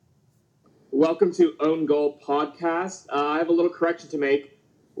Welcome to Own Goal Podcast. I have a little correction to make.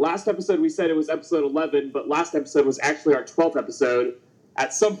 Last episode we said it was episode 11, but last episode was actually our 12th episode.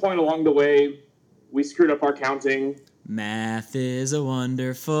 At some point along the way, we screwed up our counting. Math is a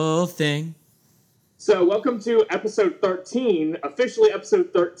wonderful thing. So welcome to episode 13, officially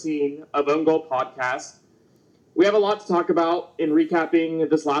episode 13 of Own Goal Podcast. We have a lot to talk about in recapping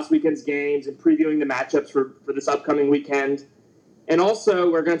this last weekend's games and previewing the matchups for this upcoming weekend. And also,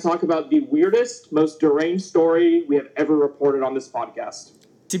 we're going to talk about the weirdest, most deranged story we have ever reported on this podcast.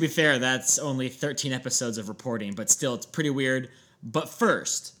 To be fair, that's only 13 episodes of reporting, but still, it's pretty weird. But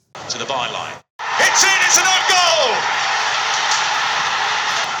first... to the byline. It's in! It's an own goal!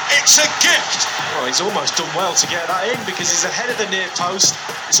 It's a gift! Well, he's almost done well to get that in because he's ahead of the near post.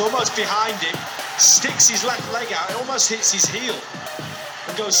 It's almost behind him. Sticks his left leg out. It almost hits his heel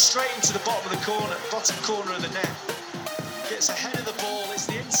and goes straight into the bottom corner of the net. Gets ahead of the ball. It's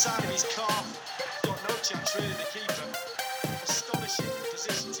the inside of his calf. Got no chance really, the keeper. Astonishing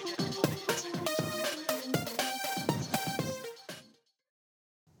position to get the body into.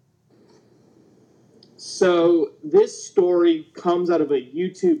 So this story comes out of a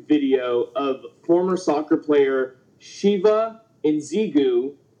YouTube video of former soccer player Shiva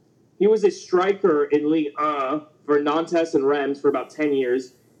Nzigu. He was a striker in Ligue 1 for Nantes and Reims for about 10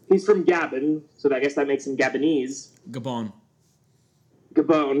 years. He's from Gabon, so I guess that makes him Gabonese. Gabon.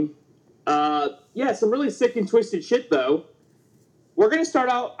 Some really sick and twisted shit, though. We're going to start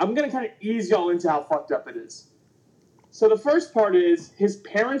out, I'm going to kind of ease y'all into how fucked up it is. So the first part is his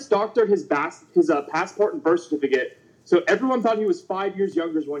parents doctored his passport and birth certificate, so everyone thought he was 5 years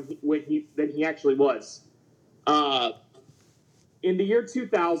younger than he actually was. In the year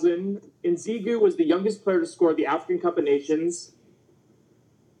 2000, Nzigu was the youngest player to score the African Cup of Nations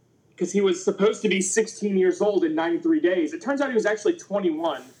because he was supposed to be 16 years old in 93 days. It turns out he was actually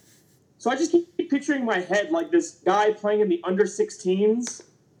 21. So I just keep picturing in my head like this guy playing in the under-16s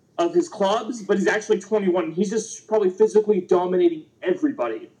of his clubs, but he's actually 21. He's just probably physically dominating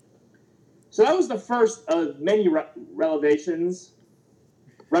everybody. So that was the first of many revelations.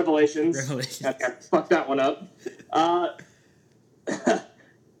 Okay, fuck that one up. I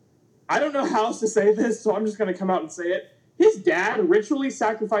don't know how else to say this, so I'm just going to come out and say it. His dad ritually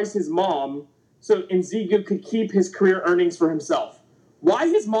sacrificed his mom so Nzigu could keep his career earnings for himself. Why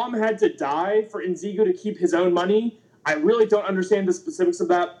his mom had to die for Nzigu to keep his own money, I really don't understand the specifics of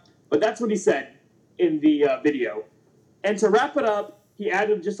that, but that's what he said in the video. And to wrap it up, he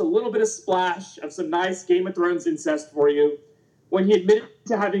added just a little bit of splash of some nice Game of Thrones incest for you when he admitted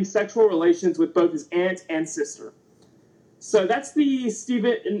to having sexual relations with both his aunt and sister. So that's the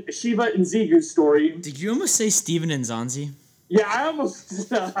Shiva Nzigu story. Did you almost say Steven Nzonzi? Yeah, I almost...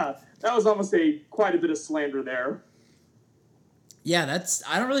 that was almost quite a bit of slander there. Yeah,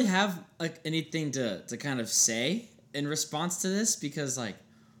 I don't really have anything to kind of say in response to this because,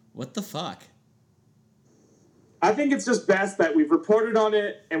 what the fuck? I think it's just best that we've reported on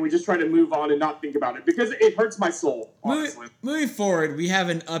it and we just try to move on and not think about it because it hurts my soul, honestly. Moving forward, we have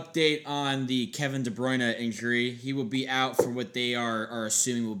an update on the Kevin De Bruyne injury. He will be out for what they are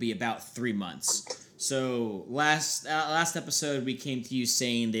assuming will be about 3 months. So last episode we came to you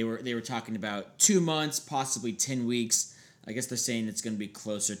saying they were talking about 2 months, possibly 10 weeks. I guess they're saying it's going to be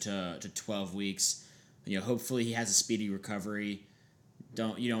closer to 12 weeks. Hopefully he has a speedy recovery.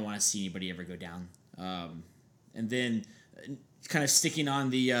 You don't want to see anybody ever go down. And then kind of sticking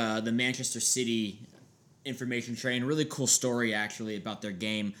on the Manchester City information train, really cool story actually about their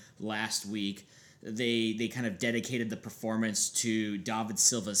game last week. They kind of dedicated the performance to David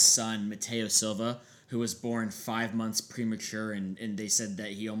Silva's son, Mateo Silva, who was born 5 months premature, and they said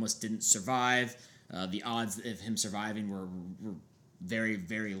that he almost didn't survive. The odds of him surviving were very,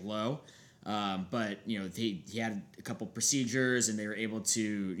 very low. But he had a couple procedures, and they were able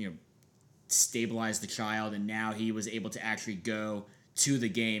to stabilize the child, and now he was able to actually go to the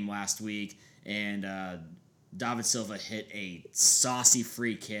game last week, and David Silva hit a saucy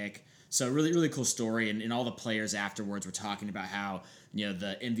free kick. So really, really cool story, and all the players afterwards were talking about how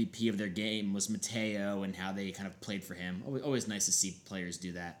the MVP of their game was Mateo and how they kind of played for him. Always nice to see players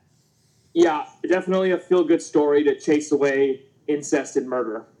do that. Yeah, definitely a feel-good story to chase away incest and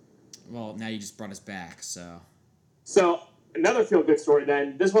murder. Well, now you just brought us back, so... So, another feel-good story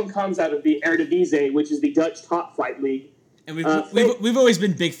then. This one comes out of the Eredivisie, which is the Dutch top flight league. And we've always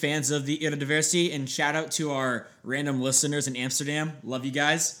been big fans of the Eredivisie, and shout out to our random listeners in Amsterdam. Love you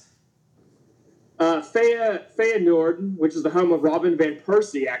guys. Feyenoord, which is the home of Robin van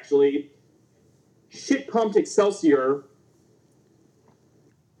Persie, actually, shit-pumped Excelsior,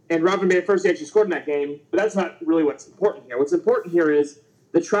 and Robin van Persie actually scored in that game, but that's not really what's important here. What's important here is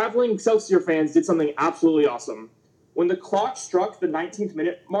The traveling Excelsior fans did something absolutely awesome. When the clock struck the 19th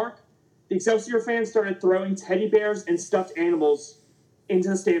minute mark, the Excelsior fans started throwing teddy bears and stuffed animals into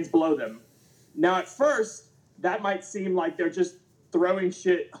the stands below them. Now, at first, that might seem like they're just throwing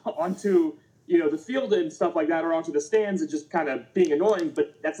shit onto, the field and stuff like that, or onto the stands and just kind of being annoying,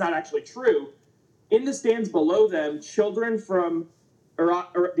 but that's not actually true. In the stands below them, children from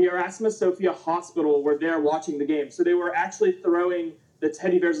the Erasmus Sophia Hospital were there watching the game. So they were actually throwing the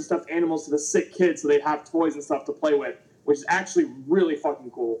teddy bears and stuffed animals to the sick kids so they'd have toys and stuff to play with, which is actually really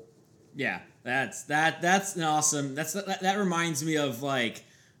fucking cool. Yeah, that's an awesome. That reminds me of like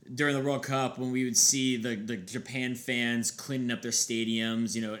during the World Cup when we would see the Japan fans cleaning up their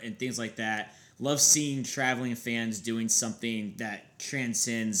stadiums, and things like that. Love seeing traveling fans doing something that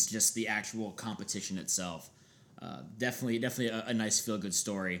transcends just the actual competition itself. Definitely a nice feel-good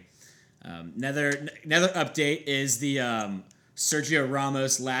story. Another update is the Sergio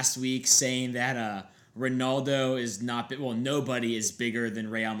Ramos last week saying that Ronaldo is not nobody is bigger than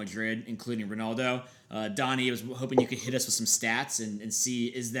Real Madrid, including Ronaldo. Donnie, I was hoping you could hit us with some stats and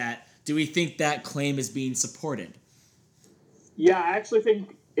see do we think that claim is being supported? Yeah, I actually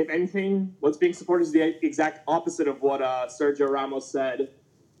think, if anything, what's being supported is the exact opposite of what Sergio Ramos said.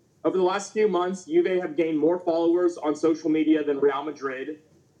 Over the last few months, Juve have gained more followers on social media than Real Madrid.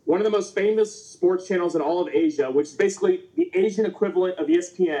 One of the most famous sports channels in all of Asia, which is basically the Asian equivalent of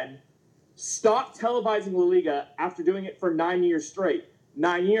ESPN, stopped televising La Liga after doing it for 9 years straight.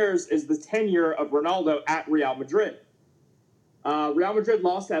 9 years is the tenure of Ronaldo at Real Madrid. Real Madrid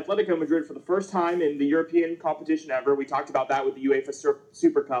lost to Atletico Madrid for the first time in the European competition ever. We talked about that with the UEFA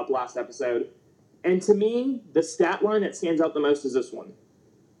Super Cup last episode. And to me, the stat line that stands out the most is this one.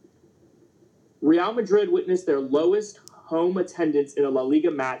 Real Madrid witnessed their lowest home attendance in a La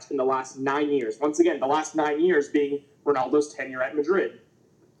Liga match in the last 9 years. Once again, the last 9 years being Ronaldo's tenure at Madrid.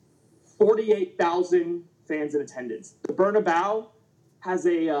 48,000 fans in attendance. The Bernabeu has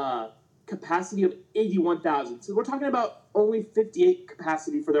a capacity of 81,000. So we're talking about only 58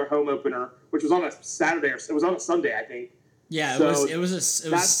 capacity for their home opener, which was on a Saturday, or it was on a Sunday, I think. Yeah, so it was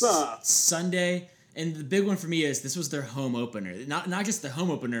Sunday. And the big one for me is this was their home opener. Not just the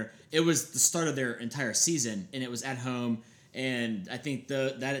home opener, it was the start of their entire season, and it was at home. And I think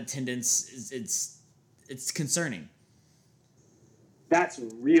that attendance it's concerning. That's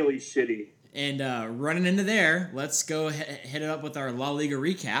really shitty. And running into there, let's go hit it up with our La Liga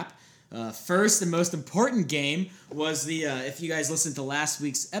recap. First and most important game was if you guys listened to last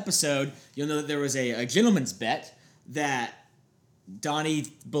week's episode, you'll know that there was a gentleman's bet that Donnie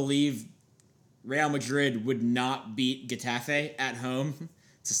believed Real Madrid would not beat Getafe at home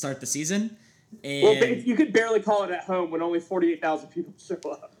to start the season. And well, you could barely call it at home when only 48,000 people show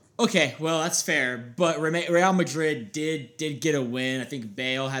up. Okay, well, that's fair. But Real Madrid did get a win. I think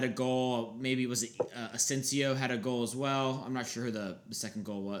Bale had a goal. Maybe Asensio had a goal as well. I'm not sure who the second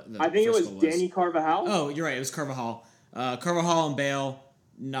goal was. I think it was Danny Carvajal. Oh, you're right. It was Carvajal. Carvajal and Bale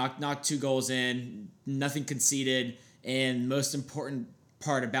knocked 2 goals in. Nothing conceded. And most important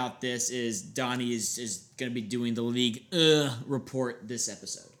part about this is Donnie is going to be doing the league report this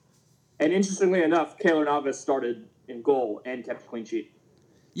episode. And interestingly enough, Keylor Navas started in goal and kept a clean sheet.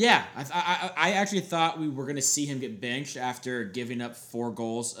 Yeah, I actually thought we were going to see him get benched after giving up 4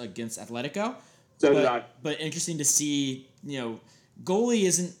 goals against Atletico. So did I. But interesting to see, goalie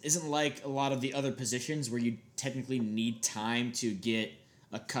isn't like a lot of the other positions where you technically need time to get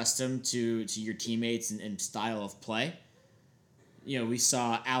accustomed to your teammates and style of play. We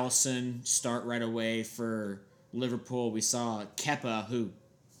saw Alisson start right away for Liverpool. We saw Kepa, who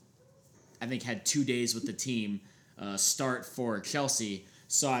I think had 2 days with the team, start for Chelsea.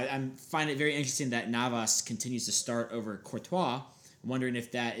 So I find it very interesting that Navas continues to start over Courtois. I'm wondering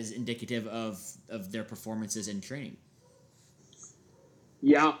if that is indicative of their performances in training.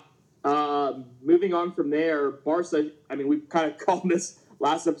 Yeah. Moving on from there, Barca, we kind of called this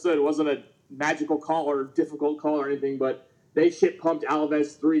last episode. It wasn't a magical call or difficult call or anything, but they shit-pumped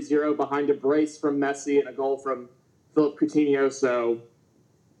Alaves 3-0 behind a brace from Messi and a goal from Philip Coutinho. So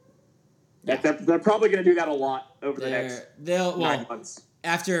they're probably going to do that a lot over the next 9 months.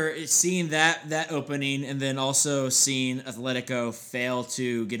 After seeing that opening and then also seeing Atletico fail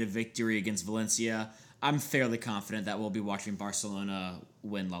to get a victory against Valencia, I'm fairly confident that we'll be watching Barcelona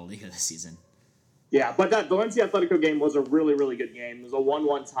win La Liga this season. Yeah, but that Valencia-Atletico game was a really, really good game. It was a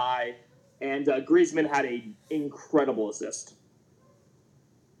 1-1 tie, and Griezmann had an incredible assist.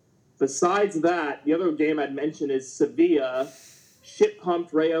 Besides that, the other game I'd mention is Sevilla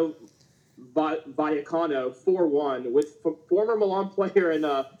shit-pumped Rayo Vallecano 4-1 with former Milan player and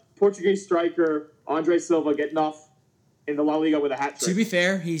Portuguese striker Andre Silva getting off in the La Liga with a hat trick. To be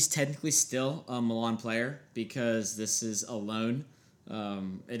fair, he's technically still a Milan player because this is a loan.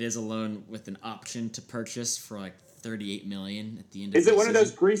 It is a loan with an option to purchase for like $38 million at the end of the season. Is it one of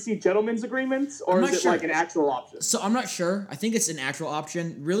those greasy gentleman's agreements, or is it like an actual option? So I'm not sure. I think it's an actual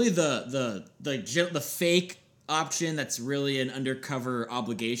option. Really, the fake option that's really an undercover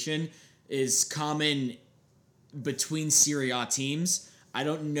obligation is common between Serie A teams. I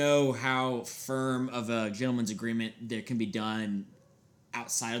don't know how firm of a gentleman's agreement there can be done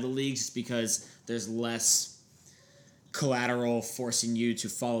outside of the league, just because there's less collateral forcing you to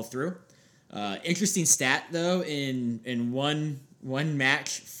follow through. Interesting stat though, in one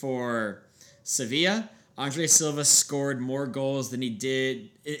match for Sevilla, Andre Silva scored more goals than he did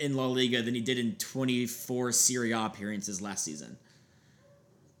in La Liga than he did in 24 Serie A appearances last season.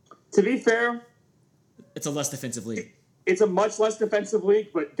 To be fair, it's a less defensive league. It's a much less defensive league,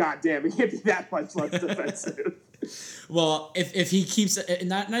 but goddamn, it can't be that much less defensive. Well, if he keeps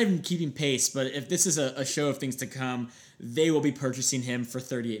not even keeping pace, but if this is a show of things to come, they will be purchasing him for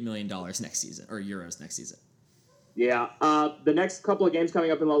 $38 million next season, or euros next season. Yeah. The next couple of games coming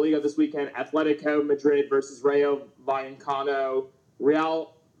up in La Liga this weekend: Atletico Madrid versus Rayo Vallecano,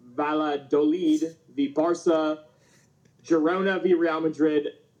 Real Valladolid v Barca, Girona v Real Madrid.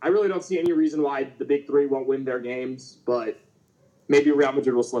 I really don't see any reason why the big three won't win their games, but maybe Real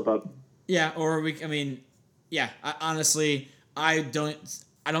Madrid will slip up. Yeah, honestly, I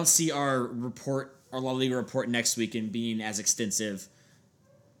don't see our La Liga report next weekend being as extensive,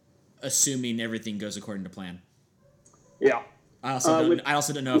 assuming everything goes according to plan. Yeah. I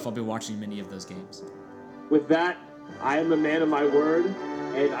also don't know if I'll be watching many of those games. With that, I am a man of my word,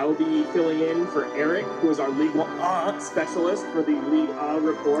 and I will be filling in for Eric, who is our League specialist for the League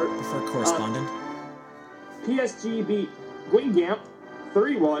report. For a correspondent. PSG beat Guingamp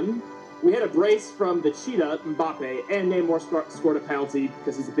 3-1. We had a brace from the Cheetah, Mbappe, and Neymar scored a penalty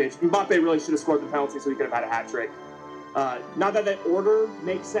because he's a bitch. Mbappe really should have scored the penalty so he could have had a hat trick. Not that order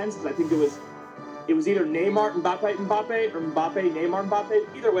makes sense, because I think it was either Neymar, Mbappe, or Mbappe, Neymar,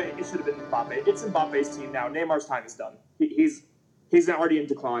 Mbappe. Either way, it should have been Mbappe. It's Mbappe's team now. Neymar's time is done. He's already in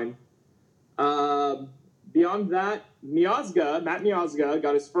decline. Beyond that, Matt Miazga,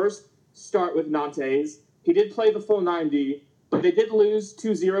 got his first start with Nantes. He did play the full 90, but they did lose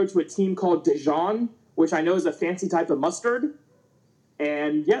 2-0 to a team called Dijon, which I know is a fancy type of mustard.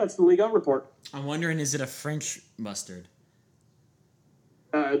 And yeah, that's the Ligue 1 report. I'm wondering, is it a French mustard?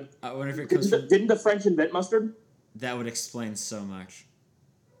 I wonder if it comes didn't the French invent mustard? That would explain so much.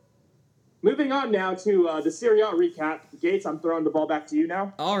 Moving on now to the Serie A recap. Gates, I'm throwing the ball back to you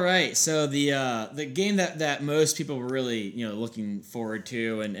now. All right, so the game that most people were really looking forward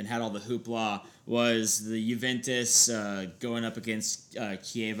to and had all the hoopla was the Juventus going up against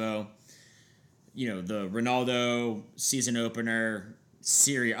Chievo. The Ronaldo season opener,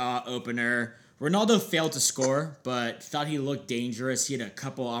 Serie A opener. Ronaldo failed to score, but thought he looked dangerous. He had a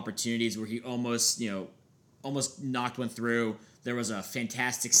couple opportunities where he almost knocked one through. There was a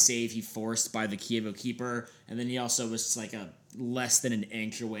fantastic save he forced by the Chievo keeper, and then he also was like a less than an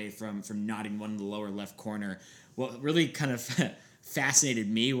inch away from knotting one in the lower left corner. What really kind of fascinated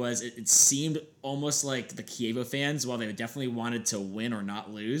me was it seemed almost like the Chievo fans, while they definitely wanted to win or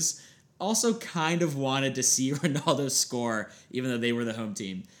not lose, also kind of wanted to see Ronaldo score, even though they were the home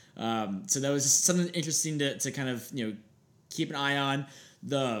team. So that was just something interesting to kind of keep an eye on.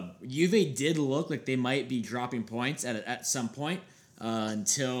 The Juve did look like they might be dropping points at some point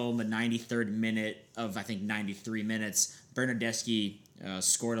until the 93rd minute of, I think, 93 minutes. Bernardeschi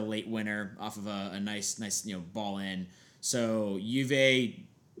scored a late winner off of a nice ball in. So Juve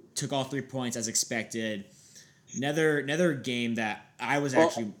took all 3 points as expected. Another game that I was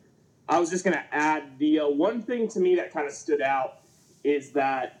actually... I was just going to add, the one thing to me that kind of stood out is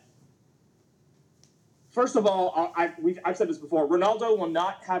that, first of all, I've said this before, Ronaldo will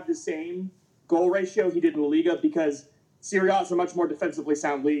not have the same goal ratio he did in La Liga because Serie A is a much more defensively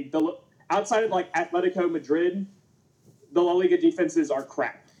sound league. Outside of like Atletico Madrid, the La Liga defenses are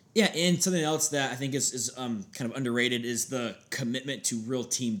crap. Yeah, and something else that I think is kind of underrated is the commitment to real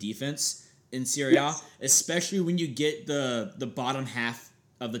team defense in Serie A, especially when you get the bottom half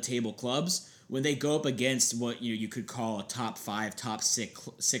of the table clubs. When they go up against what you could call a top 5, top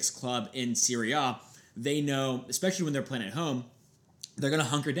 6 club in Serie A, they know, especially when they're playing at home, they're going to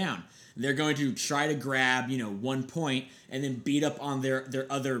hunker down. They're going to try to grab 1 point and then beat up on their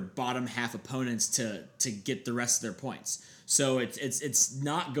other bottom half opponents to get the rest of their points. So it's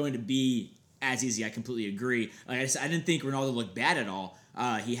not going to be as easy. I completely agree. Like I said, I didn't think Ronaldo looked bad at all.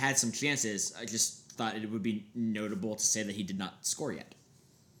 He had some chances. I just thought it would be notable to say that he did not score yet.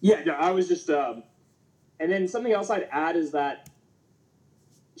 Yeah, I was just, and And then something else I'd add is that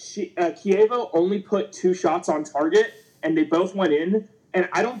Chievo only put 2 shots on target, and they both went in. And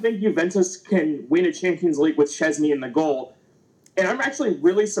I don't think Juventus can win a Champions League with Szczesny in the goal. And I'm actually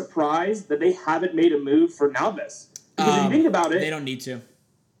really surprised that they haven't made a move for Navas. Because if you think about it... They don't need to.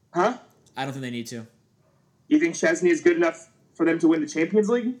 Huh? I don't think they need to. You think Szczesny is good enough for them to win the Champions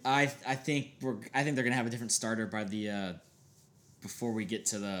League? I think they're gonna have a different starter by the before we get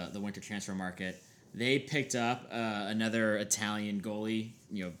to the winter transfer market. They picked up another Italian goalie,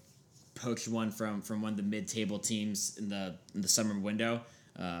 poached one from one of the mid-table teams in the summer window,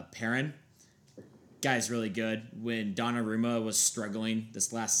 Perrin. Guy's really good. When Donnarumma was struggling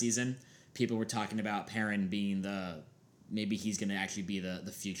this last season, people were talking about Perrin being maybe he's going to actually be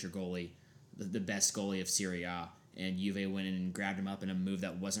the future goalie, the best goalie of Serie A. And Juve went in and grabbed him up in a move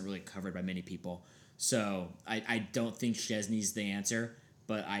that wasn't really covered by many people. So I don't think Szczesny's the answer,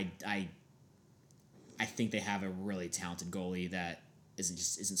 but I think they have a really talented goalie that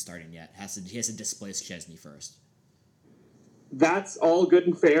isn't starting yet. He has to displace Szczesny first. That's all good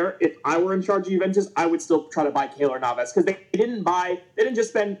and fair. If I were in charge of Juventus, I would still try to buy Keylor Navas because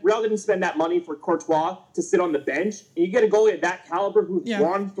Real didn't spend that money for Courtois to sit on the bench. And you get a goalie of that caliber who's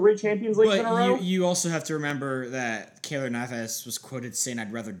won 3 Champions Leagues in a row. You also have to remember that Keylor Navas was quoted saying,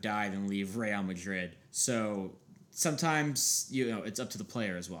 "I'd rather die than leave Real Madrid." So sometimes it's up to the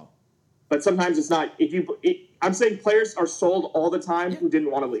player as well. But sometimes it's not. I'm saying players are sold all the time who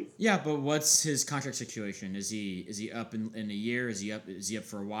didn't want to leave. Yeah, but what's his contract situation? Is he up in a year? Is he up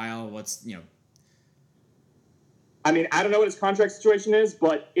for a while? I mean, I don't know what his contract situation is,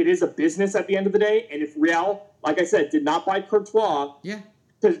 but it is a business at the end of the day. And if Real, like I said, did not buy Courtois,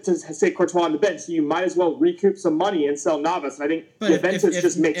 to say Courtois on the bench, so you might as well recoup some money and sell Navas. And I think Juventus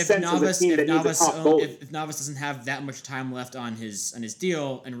just makes sense as a team that needs a top goalie. If Navas doesn't have that much time left on his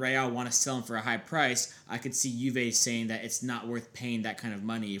deal, and Real want to sell him for a high price, I could see Juve saying that it's not worth paying that kind of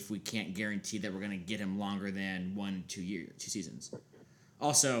money if we can't guarantee that we're going to get him longer than 2 seasons.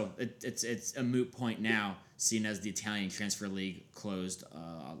 Also, it's a moot point now, seeing as the Italian transfer league closed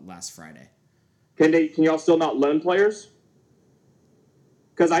last Friday. Can y'all still not loan players?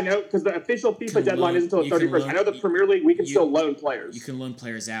 Because the official FIFA deadline isn't until the 31st. I know the Premier League, we can still loan players. You can loan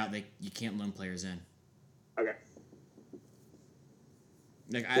players out. You can't loan players in. Okay.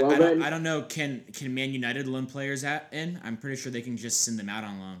 I don't know. Can Man United loan players in? I'm pretty sure they can just send them out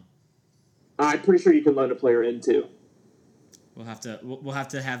on loan. I'm pretty sure you can loan a player in too. We'll have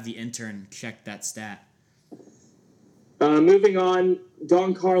to have the intern check that stat. Moving on,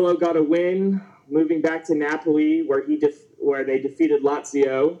 Don Carlo got a win. Moving back to Napoli, where they defeated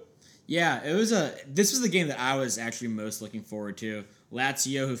Lazio. Yeah, this was the game that I was actually most looking forward to.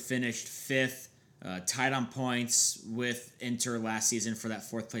 Lazio, who finished 5th, tied on points with Inter last season for that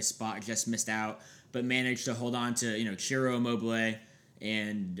 4th place spot, just missed out, but managed to hold on to Ciro Immobile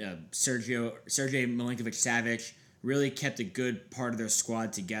and Sergei Milinkovic-Savic. Really kept a good part of their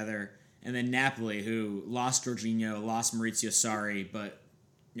squad together. And then Napoli, who lost Jorginho, lost Maurizio Sarri, but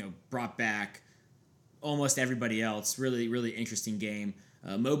brought back almost everybody else. Really, really interesting game.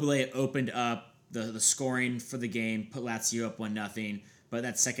 Mobile opened up the scoring for the game, put Lazio up 1-0. But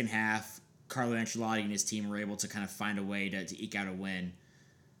that second half, Carlo Ancelotti and his team were able to kind of find a way to eke out a win.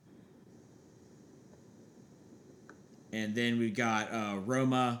 And then we got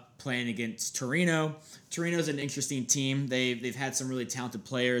Roma playing against Torino. Torino's an interesting team. They've had some really talented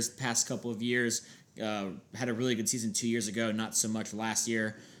players the past couple of years. Had a really good season 2 years ago, not so much last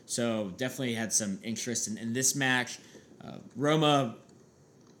year. So definitely had some interest in this match. Roma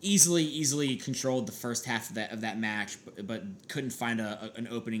easily controlled the first half of that match, but couldn't find an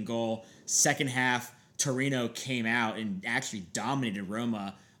opening goal. Second half, Torino came out and actually dominated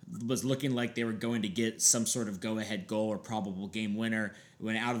Roma. Was looking like they were going to get some sort of go-ahead goal or probable game winner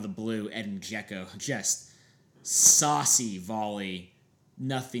when out of the blue, Edin Dzeko just saucy volley.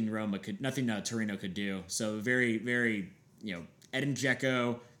 Nothing Torino could do. So very, very, Edin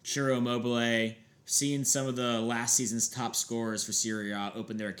Dzeko, Ciro Immobile, seeing some of the last season's top scorers for Serie A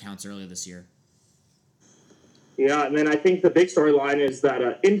open their accounts earlier this year. Yeah, and then I think the big storyline is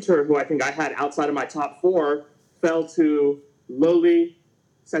that Inter, who I think I had outside of my top 4, fell to lowly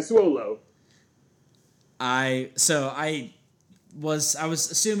Sassuolo. I was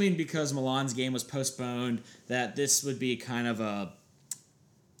assuming because Milan's game was postponed that this would be kind of a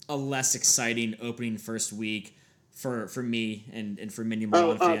less exciting opening first week for me and for many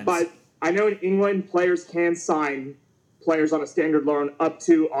Milan fans. But I know in England players can sign players on a standard loan up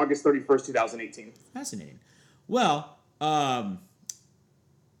to August 31st, 2018. Fascinating. Well, I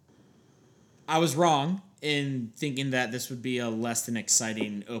was wrong. in thinking that this would be a less than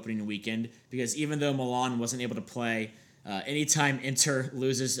exciting opening weekend, because even though Milan wasn't able to play, anytime Inter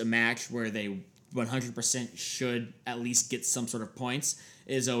loses a match where they 100% should at least get some sort of points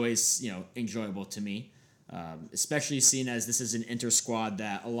is always, enjoyable to me. Especially seeing as this is an Inter squad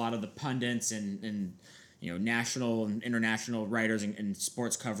that a lot of the pundits and national and international writers and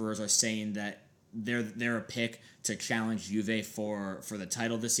sports coverers are saying that they're a pick to challenge Juve for the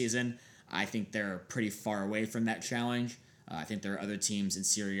title this season. I think they're pretty far away from that challenge. I think there are other teams in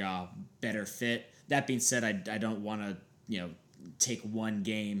Serie A better fit. That being said, I don't want to take one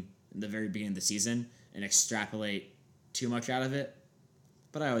game in the very beginning of the season and extrapolate too much out of it.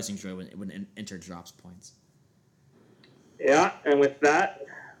 But I always enjoy when Inter drops points. Yeah, and with that,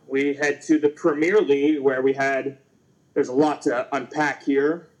 we head to the Premier League, where there's a lot to unpack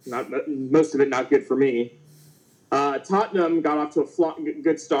here. Most of it not good for me. Tottenham got off to a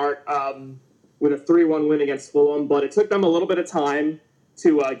good start with a 3-1 win against Fulham, but it took them a little bit of time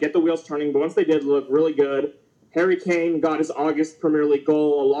to get the wheels turning. But once they did, it looked really good. Harry Kane got his August Premier League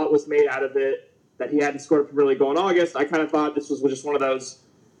goal. A lot was made out of it that he hadn't scored a Premier League goal in August. I kind of thought this was just one of those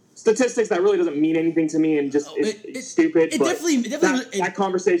statistics that really doesn't mean anything to me and just it's stupid. That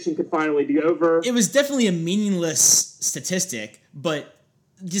conversation could finally be over. It was definitely a meaningless statistic, but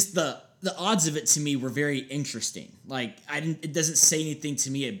just the odds of it to me were very interesting. Like it doesn't say anything to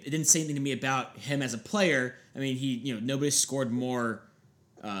me. It didn't say anything to me about him as a player. I mean, nobody scored more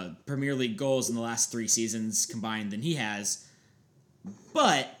Premier League goals in the last 3 seasons combined than he has.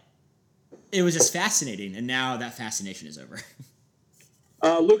 But it was just fascinating, and now that fascination is over.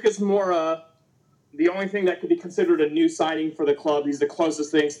 Lucas Moura, the only thing that could be considered a new signing for the club, he's the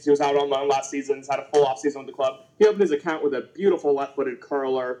closest thing since he was out on loan last season, he's had a full offseason with the club. He opened his account with a beautiful left-footed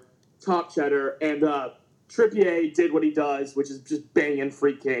curler, top cheddar, and Trippier did what he does, which is just banging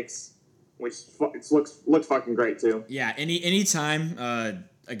free kicks, which looks fucking great too. Yeah, anytime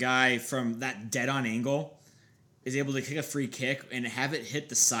a guy from that dead-on angle is able to kick a free kick and have it hit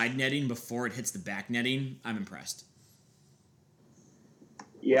the side netting before it hits the back netting, I'm impressed.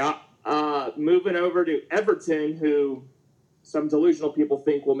 Yeah. Moving over to Everton, who some delusional people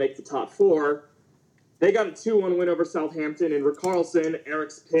think will make the top 4. They got a 2-1 win over Southampton, and Richarlison,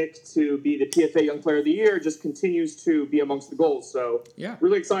 Eric's pick to be the PFA Young Player of the Year, just continues to be amongst the goals. So, yeah,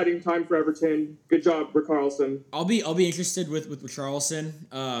 really exciting time for Everton. Good job, Richarlison. I'll be interested with Richarlison.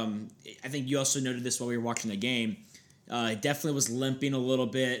 I think you also noted this while we were watching the game. He definitely was limping a little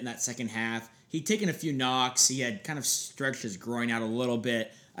bit in that second half. He'd taken a few knocks. He had kind of stretched his groin out a little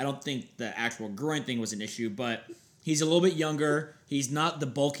bit. I don't think the actual groin thing was an issue, but he's a little bit younger. He's not the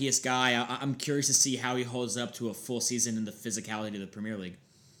bulkiest guy. I'm curious to see how he holds up to a full season in the physicality of the Premier League.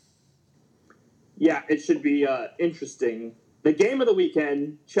 Yeah, it should be interesting. The game of the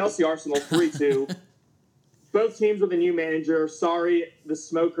weekend, Chelsea-Arsenal 3-2. Both teams with a new manager. Sarri, the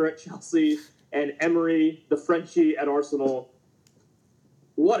smoker at Chelsea, and Emery, the Frenchie at Arsenal.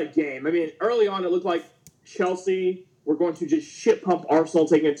 What a game. I mean, early on it looked like Chelsea were going to just shit pump Arsenal,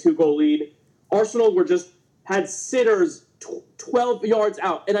 taking a 2-goal lead. Arsenal had sitters 12 yards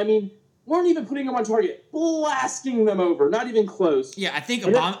out. And I mean, weren't even putting them on target, blasting them over, not even close. Yeah, I think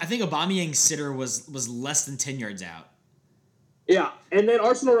Aubameyang's sitter was less than 10 yards out. Yeah, and then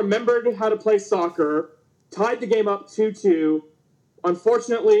Arsenal remembered how to play soccer, tied the game up 2-2.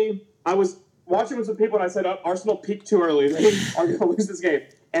 Unfortunately, I was watching with some people and I said, Arsenal peaked too early. They are going to lose this game.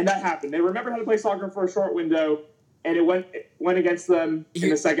 And that happened. They remembered how to play soccer for a short window, and it went against them in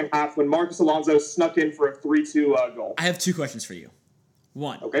the second half when Marcus Alonso snuck in for a 3-2 goal. I have 2 questions for you.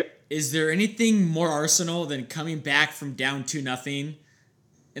 One, okay, is there anything more Arsenal than coming back from down 2-0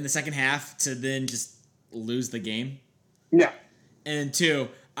 in the second half to then just lose the game? No. And 2,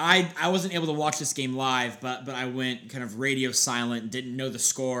 I wasn't able to watch this game live, but I went kind of radio silent, didn't know the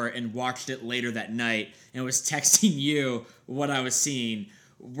score, and watched it later that night and was texting you what I was seeing.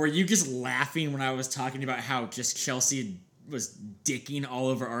 Were you just laughing when I was talking about how just Chelsea was dicking all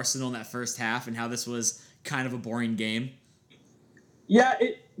over Arsenal in that first half and how this was kind of a boring game? Yeah,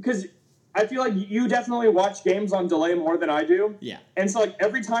 because I feel like you definitely watch games on delay more than I do. Yeah. And so, like,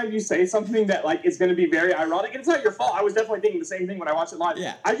 every time you say something that, like, is going to be very ironic, and it's not your fault. I was definitely thinking the same thing when I watched it live.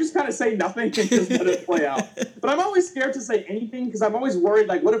 Yeah. I just kind of say nothing and just let it play out. But I'm always scared to say anything because I'm always worried,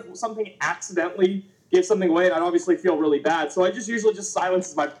 like, what if something accidentally gives something away, and I'd obviously feel really bad. So I usually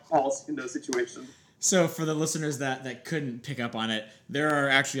silence my policy in those situations. So for the listeners that couldn't pick up on it, there are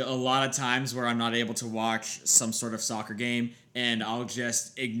actually a lot of times where I'm not able to watch some sort of soccer game, and I'll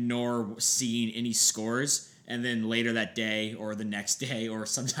just ignore seeing any scores, and then later that day or the next day or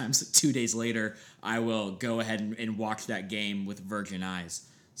sometimes 2 days later, I will go ahead and watch that game with virgin eyes.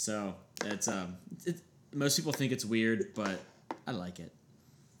 So Most people think it's weird, but I like it.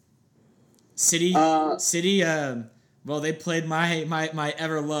 City. Well, they played my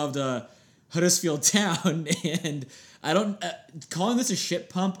ever loved Huddersfield Town, and I don't calling this a shit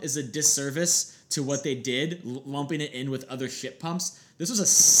pump is a disservice to what they did, lumping it in with other shit pumps. This was a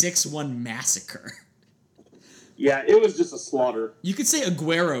 6-1 massacre. Yeah, it was just a slaughter. You could say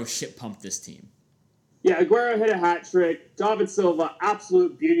Aguero shit pumped this team. Yeah, Aguero hit a hat trick. David Silva,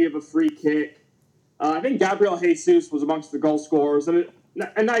 absolute beauty of a free kick. I think Gabriel Jesus was amongst the goal scorers, and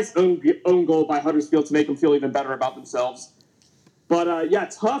a nice own goal by Huddersfield to make them feel even better about themselves. But,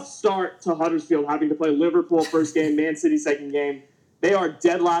 tough start to Huddersfield, having to play Liverpool first game, Man City second game. They are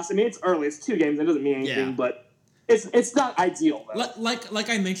dead last. I mean, it's early. It's 2 games. It doesn't mean anything, but it's not ideal, though. Like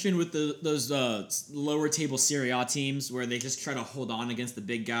I mentioned with those lower table Serie A teams where they just try to hold on against the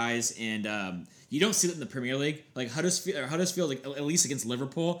big guys, and you don't see that in the Premier League. Like Huddersfield, like, at least against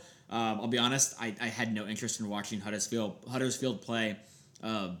Liverpool, I'll be honest, I had no interest in watching Huddersfield play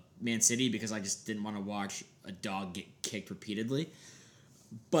Man City because I just didn't want to watch a dog get kicked repeatedly.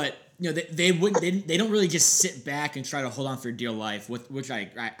 But they don't really just sit back and try to hold on for dear life, which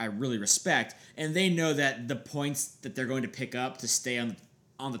I really respect, and they know that the points that they're going to pick up to stay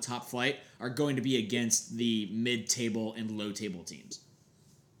on the top flight are going to be against the mid-table and low-table teams.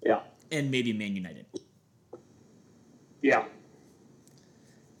 Yeah, and maybe Man United. Yeah.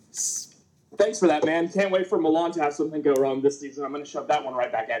 Thanks for that, man. Can't wait for Milan to have something go wrong this season. I'm going to shove that one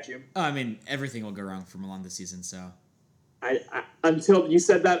right back at you. I mean, everything will go wrong for Milan this season, so. I until you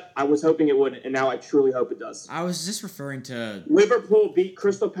said that, I was hoping it wouldn't, and now I truly hope it does. I was just referring to... Liverpool beat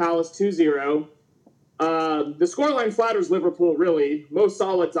Crystal Palace 2-0. The scoreline flatters Liverpool, really. Mo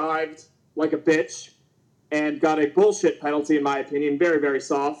Salah dived like a bitch and got a bullshit penalty, in my opinion. Very, very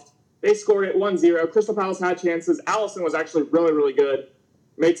soft. They scored it 1-0. Crystal Palace had chances. Alisson was actually really, really good.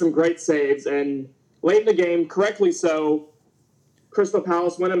 Made some great saves, and late in the game, correctly so, Crystal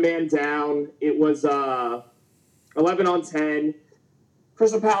Palace went a man down. It was 11-10.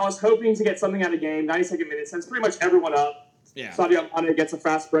 Crystal Palace hoping to get something out of the game. 92nd minute, sends pretty much everyone up. Yeah. Sadio Mane gets a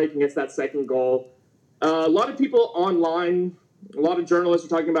fast break and gets that second goal. A lot of people online, a lot of journalists are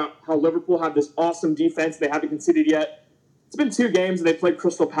talking about how Liverpool have this awesome defense they haven't conceded yet. It's been 2 games and they played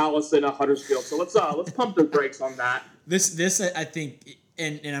Crystal Palace in Huddersfield, so let's pump the brakes on that. This I think,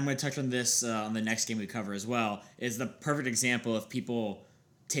 and I'm going to touch on this on the next game we cover as well, is the perfect example of people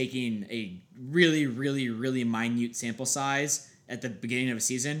taking a really, really, really minute sample size at the beginning of a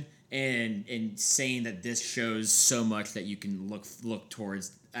season and saying that this shows so much that you can look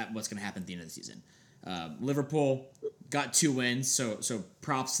towards at what's going to happen at the end of the season. Liverpool got 2 wins, so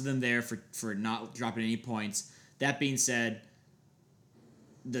props to them there for not dropping any points. That being said,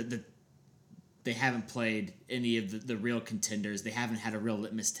 they haven't played any of the real contenders. They haven't had a real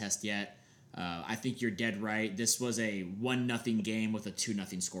litmus test yet. I think you're dead right. This was a 1-0 game with a 2-0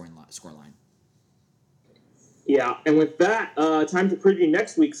 scoreline. Yeah, and with that, time to preview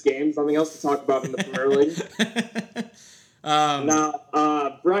next week's game. Something else to talk about in the Premier League.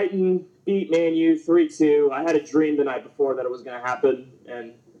 Brighton beat Man U 3-2. I had a dream the night before that it was going to happen,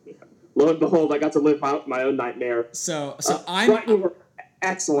 and lo and behold, I got to live my own nightmare. Brighton were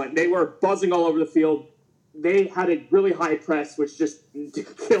excellent. They were buzzing all over the field. They had a really high press, which just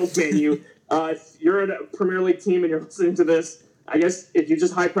killed Man U. If you're a Premier League team and you're listening to this, I guess if you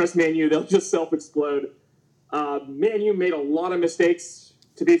just high press Man U, they'll just self-explode. Man U made a lot of mistakes,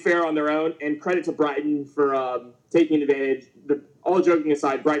 to be fair, on their own, and credit to Brighton for taking advantage. All joking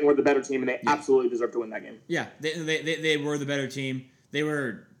aside, Brighton were the better team, and they absolutely deserved to win that game. Yeah, they were the better team. They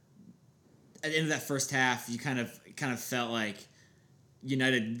were, at the end of that first half, you kind of felt like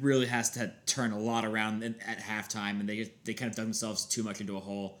United really has to turn a lot around at halftime, and they kind of dug themselves too much into a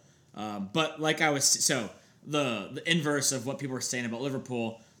hole. But like I was, so the inverse of what people were saying about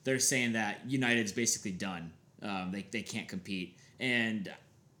Liverpool, they're saying that United's basically done. They can't compete, and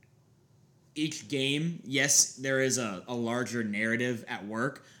each game, yes, there is a larger narrative at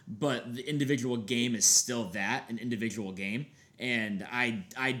work, but the individual game is still an individual game. And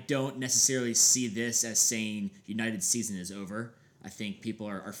I don't necessarily see this as saying United's season is over. I think people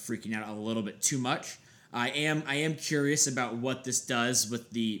are freaking out a little bit too much. I am curious about what this does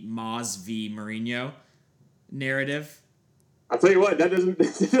with the Moz v Mourinho narrative. I'll tell you what, that didn't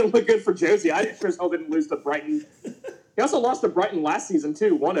look good for Josie. I sure as hell didn't lose to Brighton. He also lost to Brighton last season,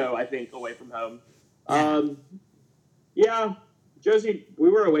 too. 1-0, I think, away from home. Yeah, Josie, we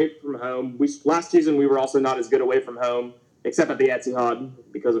were away from home. Last season, we were also not as good away from home, except at the Etihad,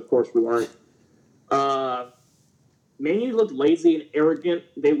 because, of course, we weren't. Man U looked lazy and arrogant.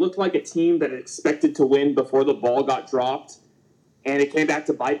 They looked like a team that expected to win before the ball got dropped, and it came back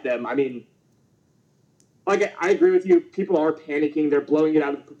to bite them. I mean, like I agree with you. People are panicking; they're blowing it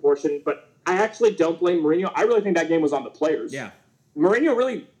out of proportion. But I actually don't blame Mourinho. I really think that game was on the players. Yeah, Mourinho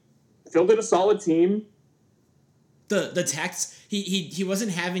really fielded a solid team. The text he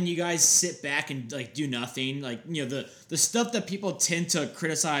wasn't having you guys sit back and like do nothing. Like, you know, the stuff that people tend to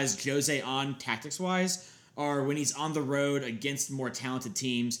criticize Jose on tactics wise are when he's on the road against more talented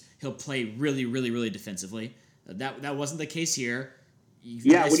teams, he'll play really, really, really defensively. That wasn't the case here.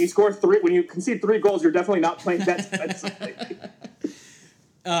 When you concede 3 goals, you're definitely not playing that defensively.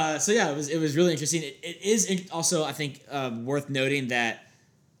 So yeah, it was really interesting. It is also, I think, worth noting that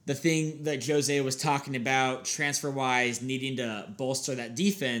the thing that Jose was talking about transfer-wise, needing to bolster that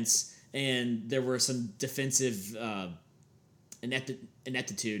defense, and there were some defensive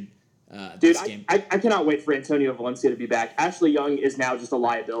ineptitude this game. I cannot wait for Antonio Valencia to be back. Ashley Young is now just a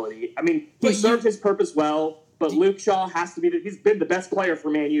liability. I mean, he served his purpose well, but Luke Shaw has to be he's been the best player for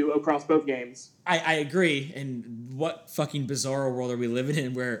Man U across both games. I agree, and what fucking bizarre world are we living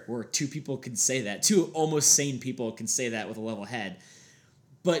in where 2 people can say that? 2 almost sane people can say that with a level head.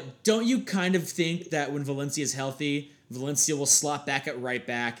 But don't you kind of think that when Valencia is healthy, Valencia will slot back at right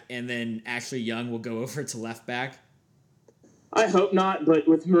back, and then Ashley Young will go over to left back? I hope not, but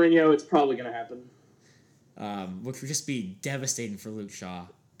with Mourinho, it's probably going to happen. Which would just be devastating for Luke Shaw.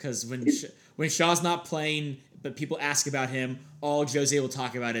 Because when Shaw's not playing, but people ask about him, all Jose will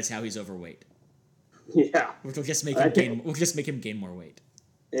talk about is how he's overweight. Yeah, which will just make him gain more weight.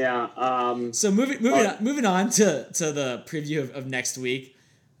 Yeah. So moving on to the preview of next week.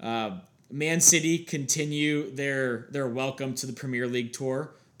 Man City continue their welcome to the Premier League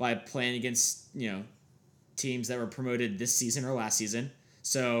tour by playing against, you know, teams that were promoted this season or last season.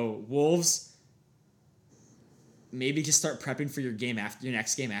 So Wolves, maybe just start prepping for your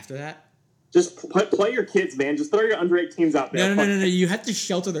next game after that. Just play your kids, man. Just throw your under-18s out there. No. You have to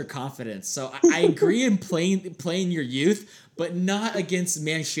shelter their confidence. So I agree in playing your youth, but not against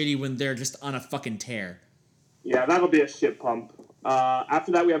Man City when they're just on a fucking tear. Yeah, that'll be a shit pump.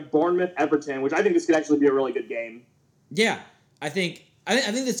 After that, we have Bournemouth-Everton, which I think this could actually be a really good game. Yeah, I think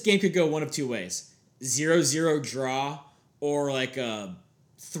this game could go one of 2 ways: 0-0 draw, or like a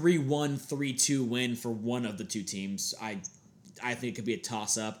 3-1, 3-2 win for one of the 2 teams. I think it could be a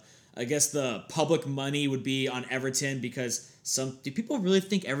toss-up. I guess the public money would be on Everton because do people really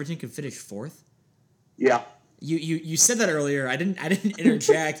think Everton can finish 4th? Yeah. You said that earlier. I didn't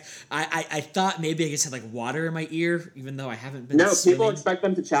interject. I thought maybe I just had like water in my ear, even though I haven't been. No, swimming. People expect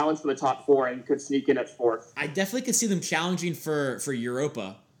them to challenge for the top 4 and could sneak in at 4th. I definitely could see them challenging for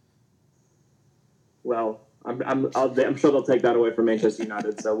Europa. Well, I'm sure they'll take that away from Manchester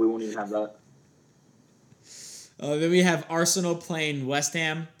United, so we won't even have that. Then we have Arsenal playing West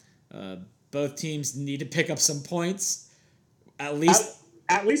Ham. Both teams need to pick up some points. At least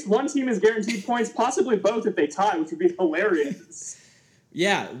one team is guaranteed points, possibly both if they tie, which would be hilarious.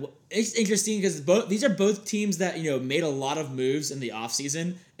 Yeah, it's interesting because these are both teams that, you know, made a lot of moves in the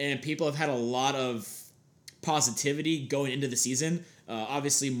offseason, and people have had a lot of positivity going into the season.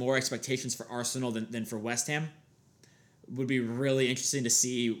 Obviously, more expectations for Arsenal than for West Ham. Would be really interesting to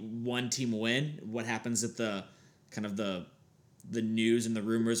see one team win. What happens at the kind of the news and the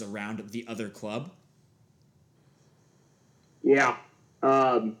rumors around the other club? Yeah.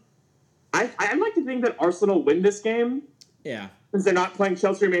 I'd like to think that Arsenal win this game. Yeah. Since they're not playing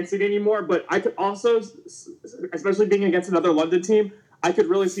Chelsea or Man City anymore, but I could also, especially being against another London team, I could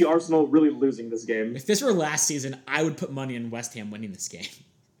really see Arsenal really losing this game. If this were last season, I would put money on West Ham winning this game.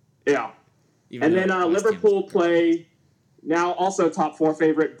 Yeah. And then Liverpool play, now also top 4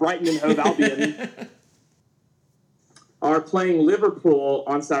 favorite, Brighton and Hove Albion, are playing Liverpool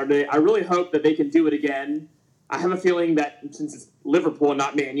on Saturday. I really hope that they can do it again. I have a feeling that since it's Liverpool and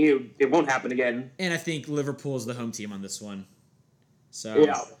not Man U, it won't happen again. And I think Liverpool is the home team on this one. So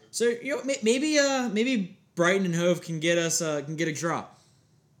yeah. So you know, maybe Brighton and Hove can get a draw.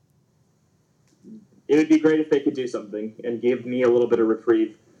 It would be great if they could do something and give me a little bit of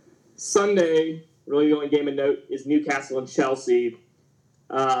reprieve. Sunday, really the only game of note is Newcastle and Chelsea.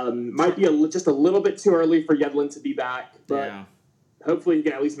 Might be just a little bit too early for Yedlin to be back, but hopefully he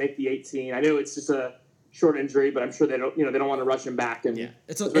can at least make the 18. I know it's just a short injury, but I'm sure they don't want to rush him back, and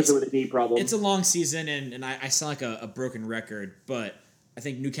especially with a knee problem. It's a long season, and I sound like a broken record, but I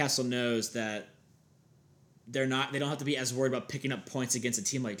think Newcastle knows that they don't have to be as worried about picking up points against a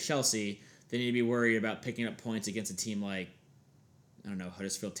team like Chelsea. They need to be worried about picking up points against a team like, I don't know,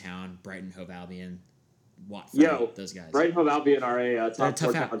 Huddersfield Town, Brighton, Hove Albion, Watford, those guys. Brighton, Hove Albion are a top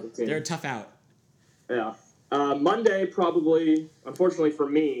 4 team. They're a tough out. Yeah. Monday, probably, unfortunately for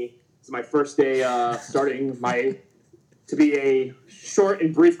me, it's my first day starting my to be a short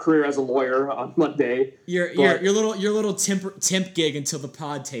and brief career as a lawyer on Monday. Your little temp gig until the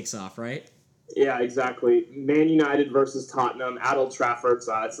pod takes off, right? Yeah, exactly. Man United versus Tottenham at Old Trafford.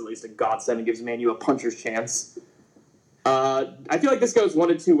 So that's at least a godsend and gives Man U a puncher's chance. I feel like this goes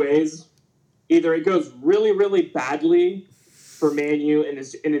one of two ways. Either it goes really, really badly for Man U, and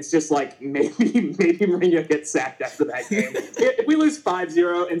it's just like maybe Mourinho gets sacked after that game. If we lose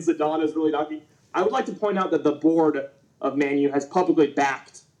 5-0 and Zidane is really knocking, I would like to point out that the board of Man U has publicly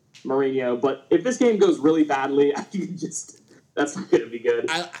backed Mourinho. But if this game goes really badly, I think that's not going to be good.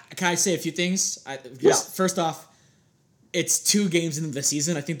 Can I say a few things? First off, it's 2 games into the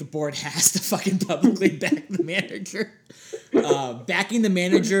season. I think the board has to fucking publicly back the manager. Backing the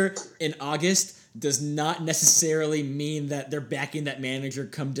manager in August does not necessarily mean that they're backing that manager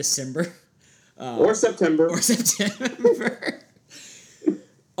come December. Or September.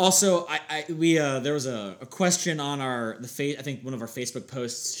 Also, there was a question on I think one of our Facebook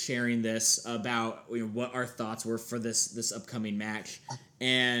posts sharing this about what our thoughts were for this upcoming match,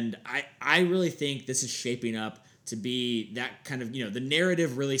 and I really think this is shaping up to be that kind of the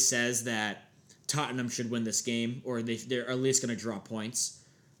narrative really says that Tottenham should win this game, or they're at least going to draw points,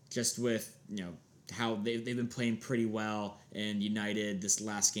 just with how they've been playing pretty well, and United this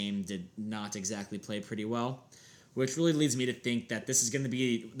last game did not exactly play pretty well. Which really leads me to think that this is going to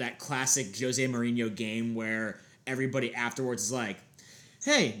be that classic Jose Mourinho game where everybody afterwards is like,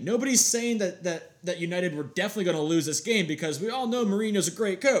 hey, nobody's saying that United were definitely going to lose this game because we all know Mourinho's a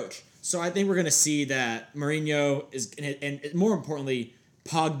great coach. So I think we're going to see that Mourinho is, and more importantly,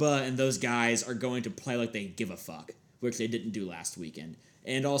 Pogba and those guys are going to play like they give a fuck, which they didn't do last weekend.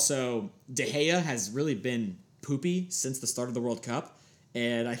 And also, De Gea has really been poopy since the start of the World Cup.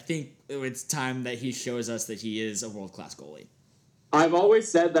 And I think it's time that he shows us that he is a world-class goalie. I've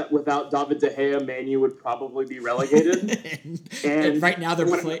always said that without David De Gea, Man U would probably be relegated. and right now they're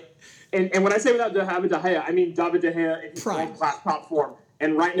playing. And when I say without David De Gea, I mean David De Gea in his world-class top form.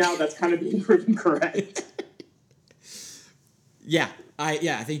 And right now, that's kind of being proven correct. I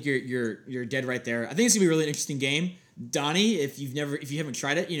think you're dead right there. I think it's gonna be a really interesting game. Donnie, if you haven't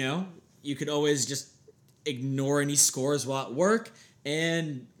tried it, you could always just ignore any scores while at work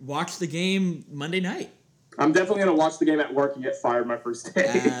and watch the game Monday night. I'm definitely going to watch the game at work and get fired my first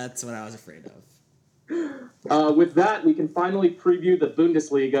day. That's what I was afraid of. With that, we can finally preview the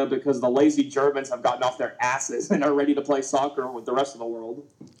Bundesliga because the lazy Germans have gotten off their asses and are ready to play soccer with the rest of the world.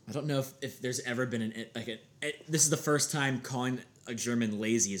 I don't know if there's ever been this is the first time calling a German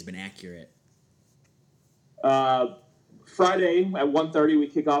lazy has been accurate. Friday at 1:30, we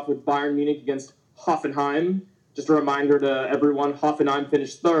kick off with Bayern Munich against Hoffenheim. Just a reminder to everyone, Hoffenheim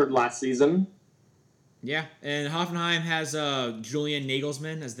finished 3rd last season. Yeah, and Hoffenheim has Julian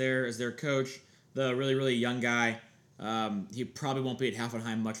Nagelsmann as their coach, the really, really young guy. He probably won't be at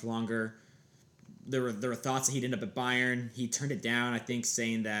Hoffenheim much longer. There were thoughts that he'd end up at Bayern. He turned it down, I think,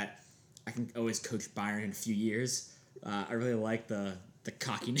 saying that I can always coach Bayern in a few years. I really like the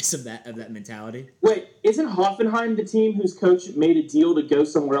cockiness of that mentality. Wait, isn't Hoffenheim the team whose coach made a deal to go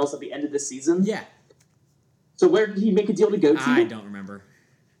somewhere else at the end of the season? Yeah. So where did he make a deal to go to? I don't remember.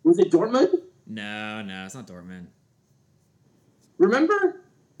 Was it Dortmund? No, it's not Dortmund. Remember?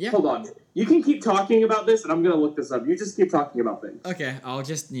 Yeah. Hold on. You can keep talking about this, and I'm going to look this up. You just keep talking about things. Okay, I'll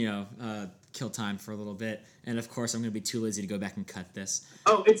just, kill time for a little bit. And, of course, I'm going to be too lazy to go back and cut this.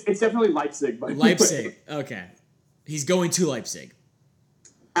 Oh, it's definitely Leipzig. By Leipzig. Okay. He's going to Leipzig.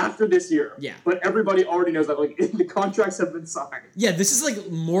 After this year. Yeah. But everybody already knows that, the contracts have been signed. Yeah, this is,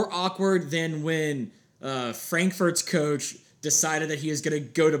 more awkward than when Frankfurt's coach decided that he was going to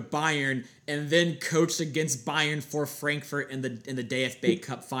go to Bayern and then coached against Bayern for Frankfurt in the DFB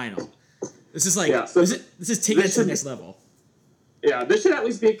Cup final. This is this is taking it to the next level. Yeah, this should at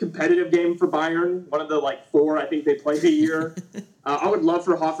least be a competitive game for Bayern. One of the 4 I think they play a year. I would love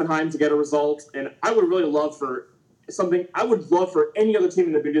for Hoffenheim to get a result, and I would really love for any other team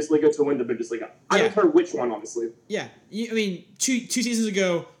in the Bundesliga to win the Bundesliga. I don't care which one, honestly. Yeah, I mean, two seasons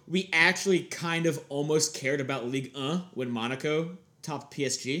ago, we actually kind of almost cared about Ligue 1 when Monaco topped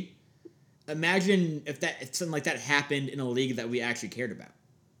PSG. Imagine if something like that happened in a league that we actually cared about.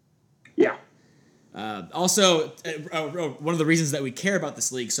 Yeah. Also, one of the reasons that we care about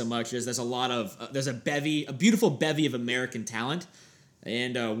this league so much is there's a beautiful bevy of American talent,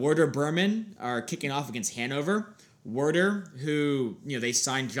 and Werder Bremen are kicking off against Hanover. Werder, who they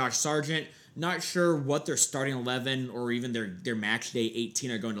signed Josh Sargent. Not sure what their starting 11 or even their match day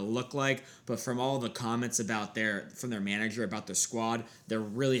 18 are going to look like, but from all the comments from their manager about their squad, they're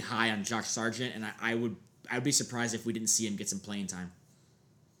really high on Josh Sargent, and I would be surprised if we didn't see him get some playing time.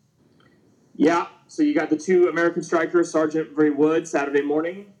 Yeah, so you got the two American strikers, Sargent v. Wood, Saturday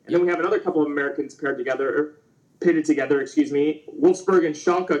morning. And then we have another couple of Americans pitted together, Wolfsburg and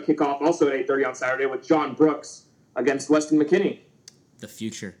Schalke kick off also at 8:30 on Saturday with John Brooks against Weston McKennie. The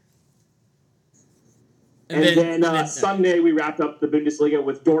future. And then Sunday, we wrapped up the Bundesliga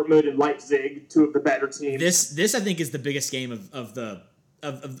with Dortmund and Leipzig, two of the better teams. This I think is the biggest game of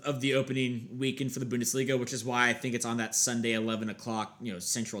the opening weekend for the Bundesliga, which is why I think it's on that Sunday 11 o'clock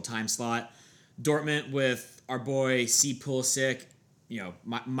Central Time slot. Dortmund with our boy C. Pulisic,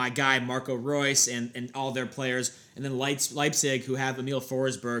 my guy Marco Reus and all their players, and then Leipzig, who have Emil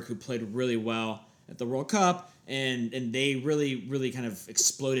Forsberg, who played really well at the World Cup, and they really kind of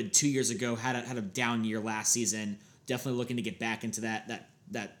exploded 2 years ago. Had a down year last season. Definitely looking to get back into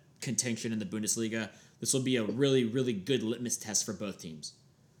that contention in the Bundesliga. This will be a really good litmus test for both teams.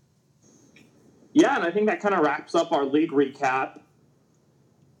 Yeah, and I think that kind of wraps up our league recap,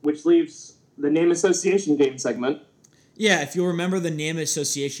 which leaves the name association game segment. Yeah, if you'll remember the name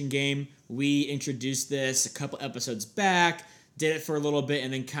association game, we introduced this a couple episodes back, did it for a little bit,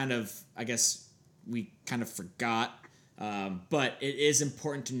 and then we kind of forgot. But it is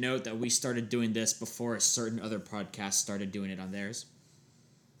important to note that we started doing this before a certain other podcast started doing it on theirs.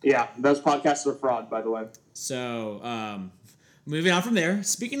 Yeah, those podcasts are fraud, by the way. So, moving on from there,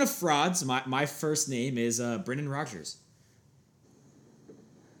 speaking of frauds, my first name is Brendan Rodgers.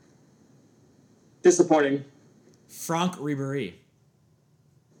 Disappointing. Franck Ribéry.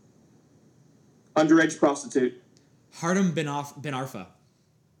 Underage prostitute. Hardem Ben Arfa.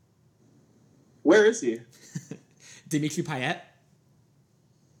 Where is he? Dimitri Payet.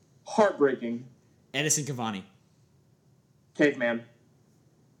 Heartbreaking. Edison Cavani. Caveman.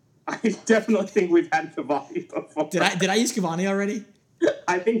 I definitely think we've had Cavani before. Did I use Cavani already?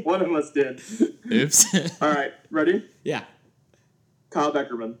 I think one of us did. Oops. All right, ready? Yeah. Kyle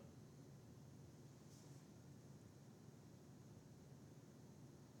Beckerman.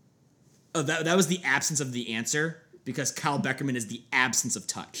 Oh, that was the absence of the answer, because Kyle Beckerman is the absence of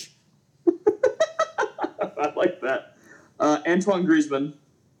touch. I like that. Antoine Griezmann.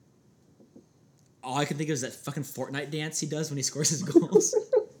 All I can think of is that fucking Fortnite dance he does when he scores his goals.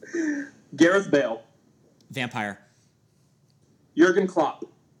 Gareth Bale. Vampire. Jurgen Klopp.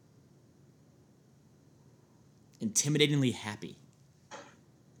 Intimidatingly happy.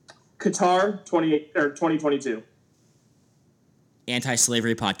 Qatar 2022.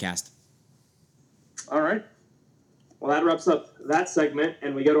 Anti-slavery podcast. All right. Well, that wraps up that segment,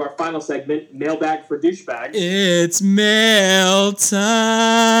 and we go to our final segment, Mailbag for Douchebags. It's mail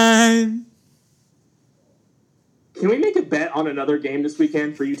time. Can we make a bet on another game this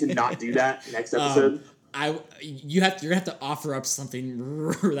weekend for you to not do that next episode? You're gonna have to offer up something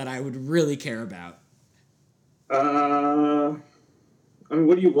that I would really care about. I mean,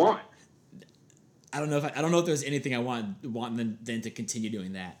 what do you want? I don't know if there's anything I want than to continue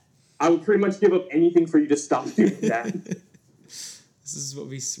doing that. I would pretty much give up anything for you to stop doing that. This is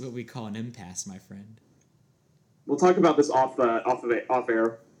what we call an impasse, my friend. We'll talk about this off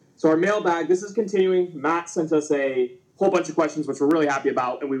air. So our mailbag, this is continuing. Matt sent us a whole bunch of questions, which we're really happy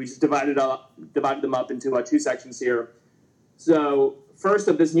about, and we just divided them up into two sections here. So first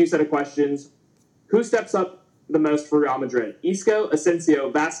of this new set of questions, who steps up the most for Real Madrid? Isco,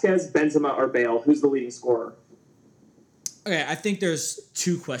 Asensio, Vasquez, Benzema, or Bale? Who's the leading scorer? Okay, I think there's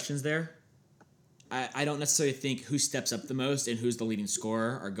two questions there. I don't necessarily think who steps up the most and who's the leading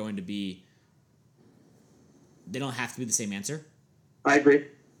scorer are going to be... They don't have to be the same answer. I agree.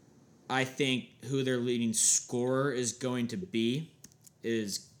 I think who their leading scorer is going to be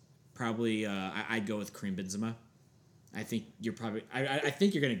is probably... I'd go with Karim Benzema. I think you're probably... I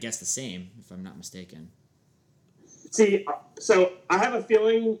think you're going to guess the same, if I'm not mistaken. See, so I have a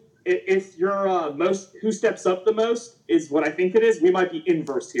feeling... If your who steps up the most is what I think it is, we might be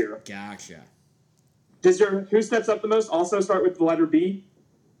inverse here. Gotcha. Does your who steps up the most also start with the letter B?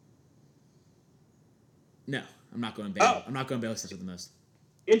 No, I'm not going Bale. Oh. I'm not going Bale who steps up the most.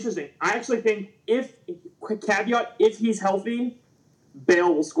 Interesting. I actually think if he's healthy,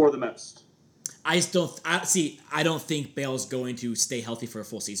 Bale will score the most. I don't think Bale's going to stay healthy for a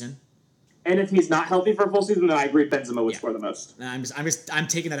full season. And if he's not healthy for a full season, then I agree Benzema would score the most. I'm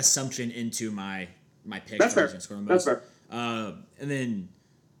taking that assumption into my pick. That's fair. Score the most. That's fair. And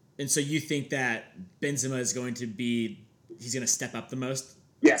so you think that Benzema is going to be, he's going to step up the most?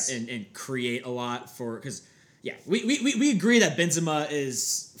 Yes. And create a lot because we agree that Benzema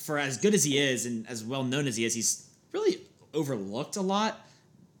is, for as good as he is and as well known as he is, he's really overlooked a lot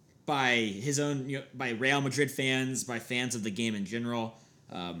by his own, by Real Madrid fans, by fans of the game in general.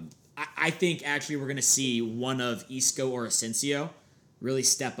 I think actually we're going to see one of Isco or Asensio really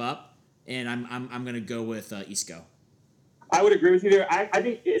step up and I'm gonna go with Isco. I would agree with you there. I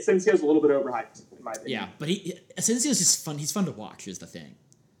think Asensio's a little bit overhyped, in my opinion. Yeah, but Asensio's just fun. He's fun to watch. Is the thing.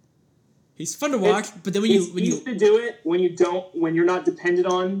 He's fun to watch, but then when you to do it when you're not dependent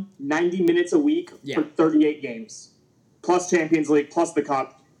on 90 minutes a week for 38 games, plus Champions League, plus the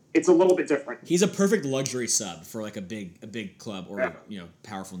Cup, it's a little bit different. He's a perfect luxury sub for like a big club or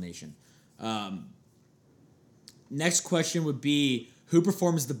powerful nation. Next question would be, who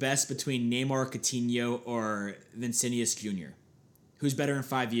performs the best between Neymar, Coutinho, or Vinicius Jr.? Who's better in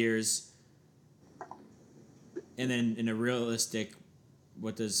 5 years? And then in a realistic,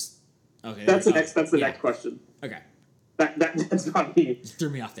 what does... Okay, that's the next question. Okay. That's not me. Threw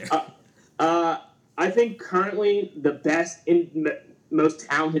me off there. I think currently the best, most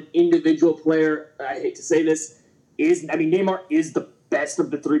talented individual player, I hate to say this, Neymar is the best of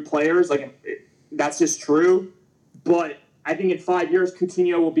the three players. That's just true. But I think in 5 years,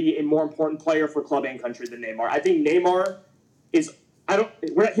 Coutinho will be a more important player for club and country than Neymar. I think Neymar is. I don't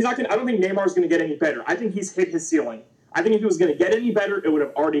think Neymar is going to get any better. I think he's hit his ceiling. I think if he was going to get any better, it would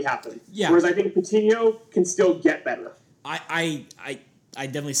have already happened. Yeah. Whereas I think Coutinho can still get better. I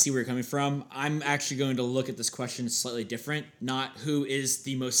definitely see where you're coming from. I'm actually going to look at this question slightly different. Not who is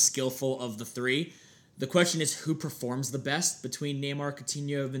the most skillful of the three. The question is who performs the best between Neymar,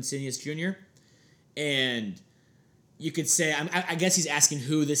 Coutinho, Vinicius Jr. And you could say, I guess he's asking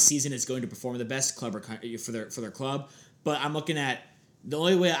who this season is going to perform the best club or for their club. But I'm looking at the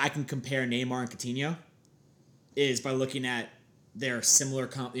only way I can compare Neymar and Coutinho is by looking at their similar,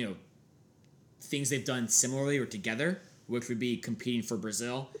 things they've done similarly or together, which would be competing for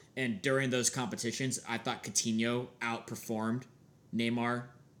Brazil. And during those competitions, I thought Coutinho outperformed Neymar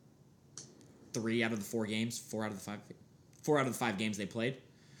 4 out of the 5 games they played.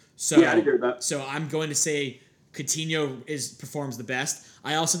 So, yeah, I agree with that. So I'm going to say Coutinho performs the best.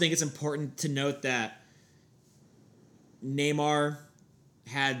 I also think it's important to note that Neymar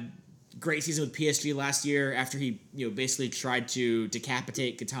had a great season with PSG last year after he basically tried to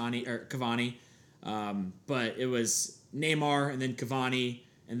decapitate Cavani. But it was Neymar and then Cavani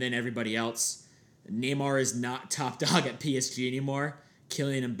and then everybody else. Neymar is not top dog at PSG anymore.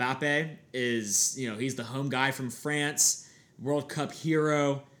 Kylian Mbappe is, he's the home guy from France, World Cup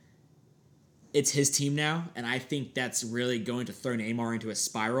hero. It's his team now, and I think that's really going to throw Neymar into a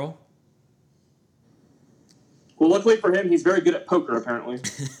spiral. Well, luckily for him, he's very good at poker, apparently.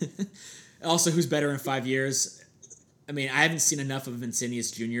 Also, who's better in 5 years? I haven't seen enough of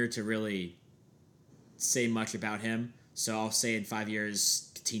Vinicius Jr. to really say much about him, so I'll say in 5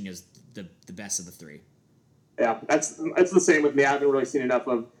 years, Coutinho's the best of the three. Yeah, that's the same with me. I haven't really seen enough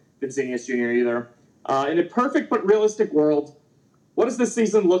of Vinicius Jr. either. In a perfect but realistic world, what does this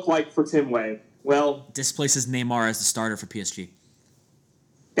season look like for Tim Weah? Well, displaces Neymar as the starter for PSG.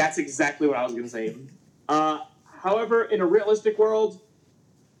 That's exactly what I was going to say. However, in a realistic world,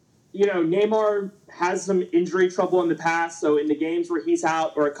 Neymar has some injury trouble in the past. So in the games where he's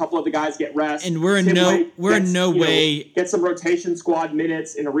out or a couple of the guys get rest, and we're in no way get some rotation squad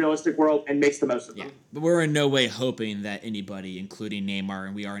minutes in a realistic world and makes the most of them. Yeah, but we're in no way hoping that anybody, including Neymar,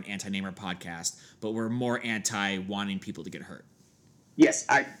 and we are an anti-Neymar podcast, but we're more anti wanting people to get hurt. Yes,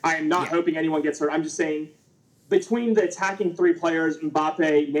 I am not hoping anyone gets hurt. I'm just saying, between the attacking three players,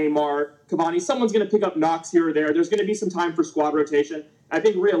 Mbappe, Neymar, Cavani, someone's going to pick up knocks here or there. There's going to be some time for squad rotation. I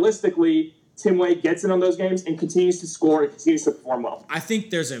think realistically, Tim Weah gets in on those games and continues to score and continues to perform well. I think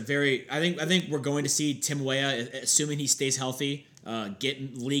there's I think we're going to see Tim Weah, assuming he stays healthy,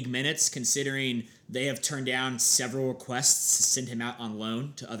 get league minutes, considering they have turned down several requests to send him out on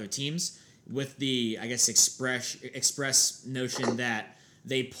loan to other teams, with the, I guess, express notion that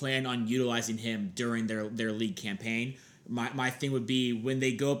they plan on utilizing him during their league campaign. My thing would be when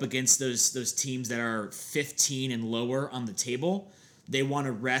they go up against those teams that are 15 and lower on the table, they want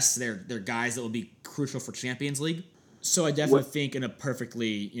to rest their guys that will be crucial for Champions League. So I definitely think in a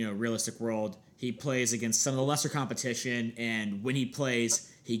perfectly realistic world, he plays against some of the lesser competition, and when he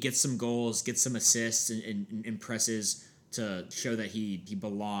plays, he gets some goals, gets some assists, and impresses to show that he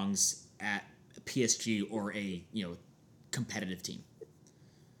belongs at PSG or a competitive team.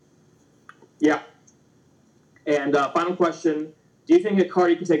 Yeah. And final question, do you think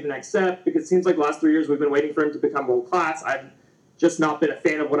Icardi can take the next step? Because it seems like the last 3 years we've been waiting for him to become world class. I've just not been a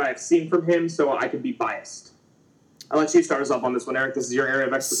fan of what I've seen from him, so I could be biased. I'll let you start us off on this one, Eric. This is your area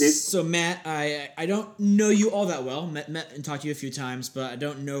of expertise. So, Matt, I don't know you all that well. Met and talked to you a few times, but I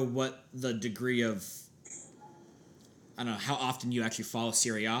don't know what the degree of, I don't know, how often you actually follow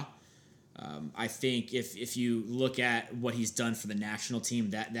Serie A. I think if you look at what he's done for the national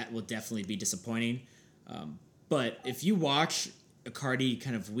team, that will definitely be disappointing. But if you watch Icardi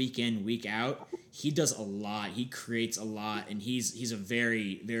kind of week in, week out, he does a lot. He creates a lot, and he's a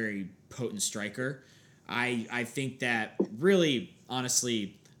very, very potent striker. I think that really,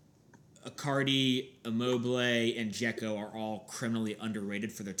 honestly, Icardi, Immobile, and Dzeko are all criminally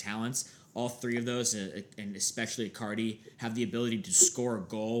underrated for their talents. All three of those, and especially Icardi, have the ability to score a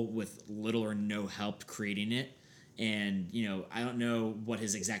goal with little or no help creating it. And, I don't know what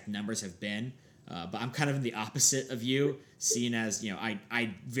his exact numbers have been, but I'm kind of in the opposite of you, seeing as,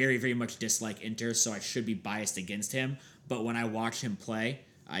 I very, very much dislike Inter, so I should be biased against him. But when I watch him play,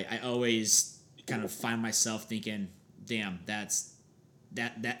 I always kind of find myself thinking, damn, that's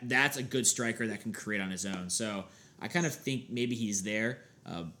a good striker that can create on his own. So I kind of think maybe he's there.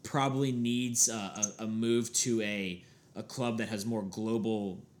 Probably needs a move to a club that has more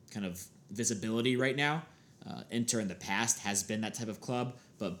global kind of visibility right now. Inter in the past has been that type of club,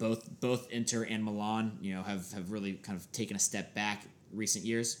 but both Inter and Milan, have really kind of taken a step back recent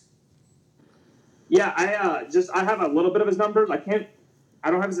years. Yeah, I have a little bit of his numbers. I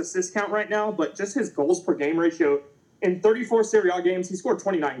don't have his assist count right now, but just his goals per game ratio. In 34 Serie A games, he scored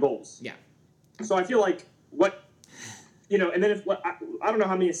 29 goals. Yeah. So I feel like and then I don't know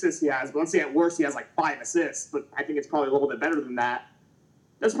how many assists he has, but let's say at worst he has like 5 assists, but I think it's probably a little bit better than that.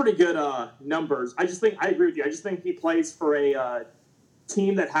 That's pretty good numbers. I agree with you. I just think he plays for a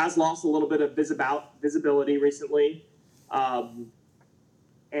team that has lost a little bit of visibility recently.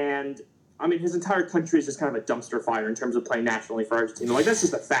 And I mean, his entire country is just kind of a dumpster fire in terms of playing nationally for Argentina. Like, that's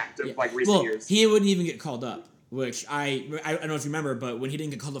just a fact of recent years. He wouldn't even get called up, which I don't know if you remember, but when he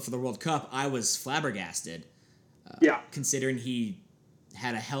didn't get called up for the World Cup, I was flabbergasted. Considering he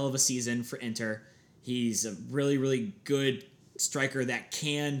had a hell of a season for Inter. He's a really, really good striker that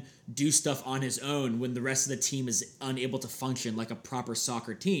can do stuff on his own when the rest of the team is unable to function like a proper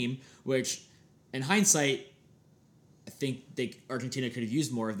soccer team, which, in hindsight, I think Argentina could have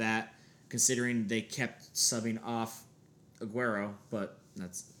used more of that, considering they kept subbing off Aguero, but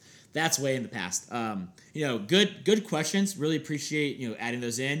that's way in the past. Good questions. Really appreciate adding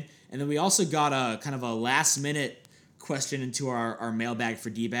those in. And then we also got a kind of a last minute question into our mailbag for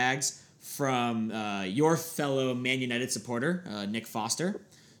D-Bags from your fellow Man United supporter, Nick Foster.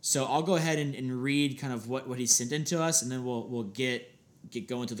 So I'll go ahead and read kind of what he sent in to us, and then we'll get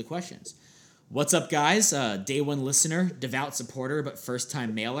going to the questions. What's up, guys? Day one listener, devout supporter, but first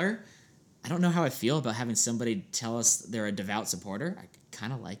time mailer. I don't know how I feel about having somebody tell us they're a devout supporter. I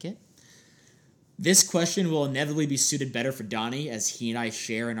kind of like it. This question will inevitably be suited better for Donnie, as he and I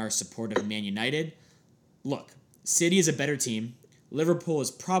share in our support of Man United. Look, City is a better team. Liverpool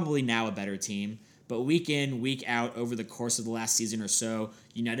is probably now a better team. But week in, week out, over the course of the last season or so,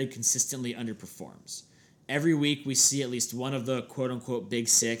 United consistently underperforms. Every week, we see at least one of the quote-unquote Big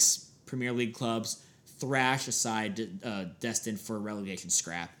Six Premier League clubs thrash a side destined for relegation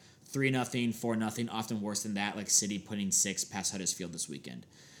scrap. 3-0, 4-0, often worse than that, like City putting 6 past Huddersfield this weekend.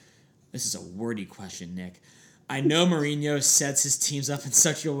 This is a wordy question, Nick. I know Mourinho sets his teams up in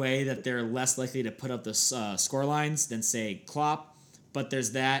such a way that they're less likely to put up the score lines than, say, Klopp, but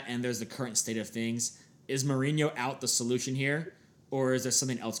there's that, and there's the current state of things. Is Mourinho out the solution here, or is there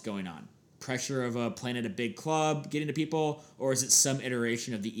something else going on? Pressure of playing at a big club, getting to people, or is it some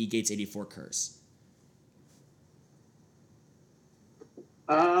iteration of the Egates 84 curse?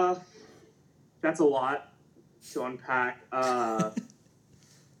 That's a lot to unpack. I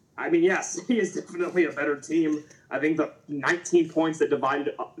mean, yes, he is definitely a better team. I think the 19 points that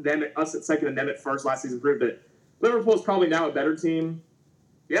divided us at second and them at first last season proved that Liverpool is probably now a better team.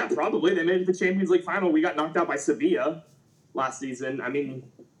 Yeah, probably. They made it to the Champions League final. We got knocked out by Sevilla last season. I mean,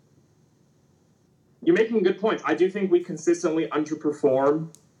 you're making good points. I do think we consistently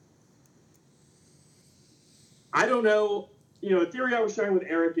underperform. I don't know. The theory I was sharing with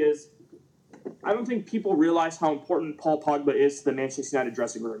Eric is I don't think people realize how important Paul Pogba is to the Manchester United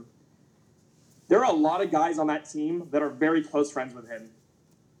dressing room. There are a lot of guys on that team that are very close friends with him.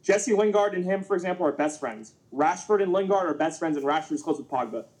 Jesse Lingard and him, for example, are best friends. Rashford and Lingard are best friends, and Rashford's close with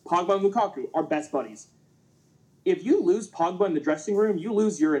Pogba. Pogba and Lukaku are best buddies. If you lose Pogba in the dressing room, you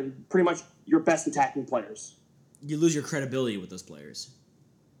lose pretty much your best attacking players. You lose your credibility with those players.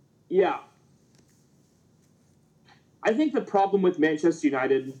 Yeah. I think the problem with Manchester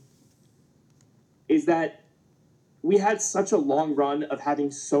United is that we had such a long run of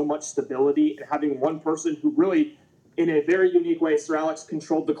having so much stability and having one person who really, in a very unique way, Sir Alex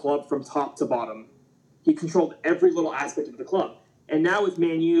controlled the club from top to bottom. He controlled every little aspect of the club. And now with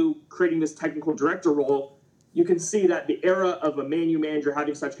Man U creating this technical director role, you can see that the era of a Man U manager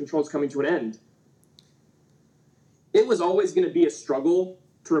having such control is coming to an end. It was always going to be a struggle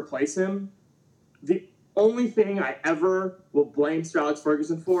to replace him. The only thing I ever will blame Sir Alex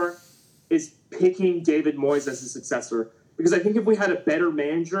Ferguson for is picking David Moyes as his successor. Because I think if we had a better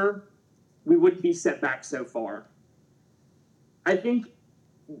manager, we wouldn't be set back so far. I think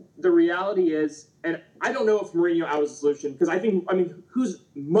the reality is, and I don't know if Mourinho out is a solution, because who's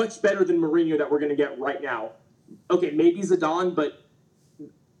much better than Mourinho that we're going to get right now? Okay, maybe Zidane, but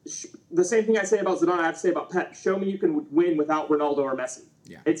the same thing I say about Zidane, I have to say about Pep. Show me you can win without Ronaldo or Messi.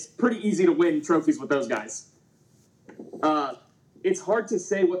 Yeah. It's pretty easy to win trophies with those guys. It's hard to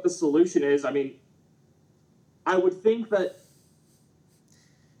say what the solution is. I mean, I would think that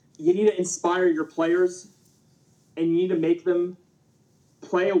you need to inspire your players and you need to make them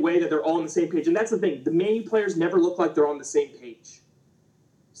play a way that they're all on the same page. And that's the thing. The Man U players never look like they're on the same page.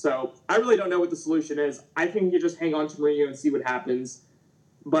 So I really don't know what the solution is. I think you just hang on to Mourinho and see what happens.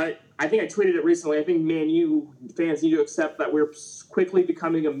 But I think I tweeted it recently. I think Man U fans need to accept that we're quickly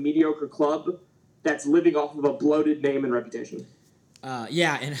becoming a mediocre club that's living off of a bloated name and reputation.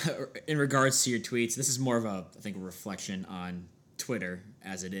 Yeah, and in regards to your tweets, this is more of a reflection on Twitter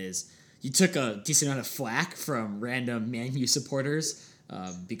as it is. You took a decent amount of flack from random Man U supporters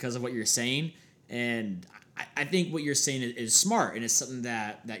because of what you're saying, and I think what you're saying is smart, and it's something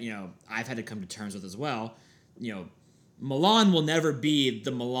that I've had to come to terms with as well. Milan will never be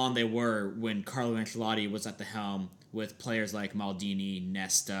the Milan they were when Carlo Ancelotti was at the helm with players like Maldini,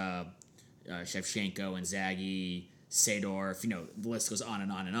 Nesta, Shevchenko, Inzaghi, Seedorf. The list goes on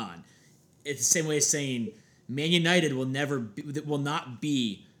and on and on. It's the same way as saying Man United will not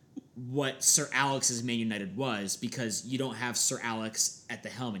be what Sir Alex's Man United was, because you don't have Sir Alex at the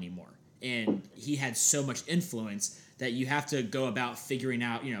helm anymore. And he had so much influence that you have to go about figuring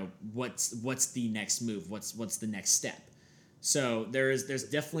out, what's the next move, what's the next step. So there's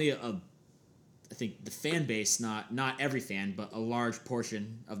definitely I think the fan base, not every fan, but a large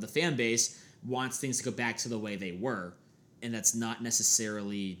portion of the fan base wants things to go back to the way they were, and that's not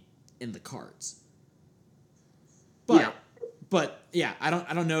necessarily in the cards. But I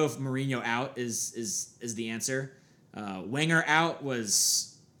don't know if Mourinho out is the answer. Wenger out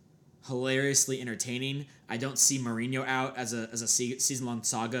was hilariously entertaining. I don't see Mourinho out as a season-long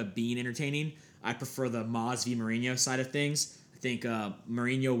saga being entertaining. I prefer the Moz v Mourinho side of things. I think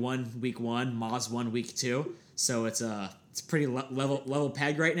Mourinho won week 1, Moz won week 2, so it's pretty level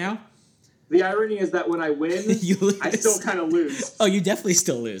peg right now. The irony is that when I win, I still kind of lose. Oh, you definitely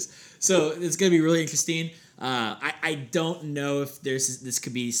still lose. So it's going to be really interesting. I don't know if this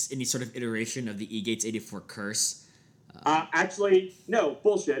could be any sort of iteration of the Egates 84 curse. Actually, no,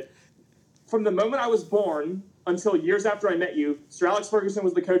 bullshit. From the moment I was born until years after I met you, Sir Alex Ferguson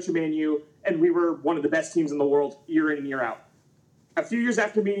was the coach of Man U, and we were one of the best teams in the world year in and year out. A few years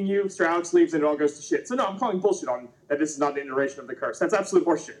after meeting you, Sir Alex leaves and it all goes to shit. So no, I'm calling bullshit on that this is not an iteration of the curse. That's absolute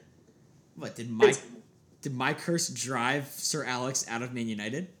horseshit. What, did my curse drive Sir Alex out of Man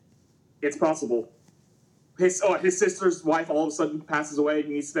United? It's possible. His sister's wife all of a sudden passes away and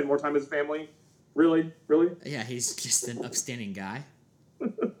he needs to spend more time with his family. Really? Yeah, he's just an upstanding guy.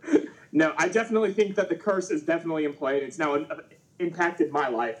 No, I definitely think that the curse is definitely in play. It's now impacted my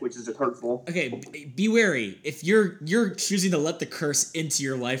life, which is just hurtful. Okay, be wary. If you're choosing to let the curse into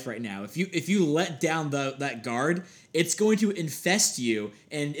your life right now, if you let down that guard, it's going to infest you,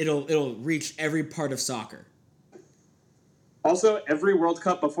 and it'll reach every part of soccer. Also, every World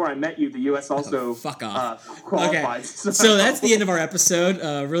Cup before I met you, the U.S. also fuck off. Qualified. Okay. So that's the end of our episode.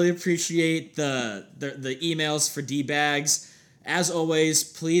 Really appreciate the emails for D-Bags. As always,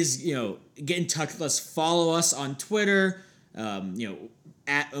 please get in touch with us. Follow us on Twitter,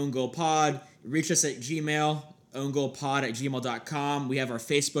 at OwnGoalPod. Reach us at Gmail, owngoalpod@gmail.com. We have our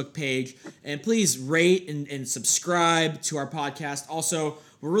Facebook page. And please rate and subscribe to our podcast. Also,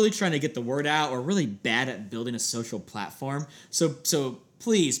 we're really trying to get the word out. We're really bad at building a social platform. So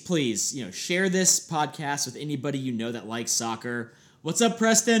please, share this podcast with anybody you know that likes soccer. What's up,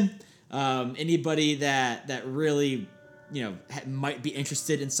 Preston? Anybody that really might be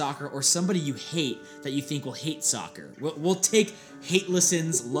interested in soccer, or somebody you hate that you think will hate soccer. We'll take hate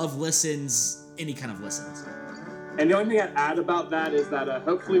listens, love listens, any kind of listens. And the only thing I'd add about that is that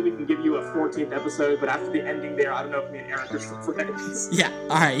hopefully we can give you a 14th episode, but after the ending there, I don't know if me and Eric are still friends. Yeah,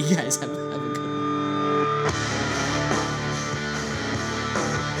 all right, you guys have a good one.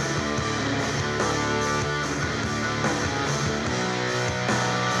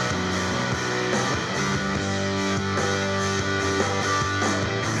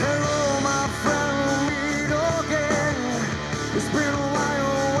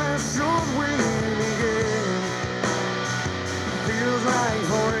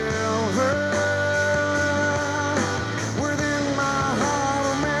 Within my heart,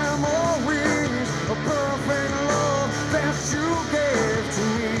 a memory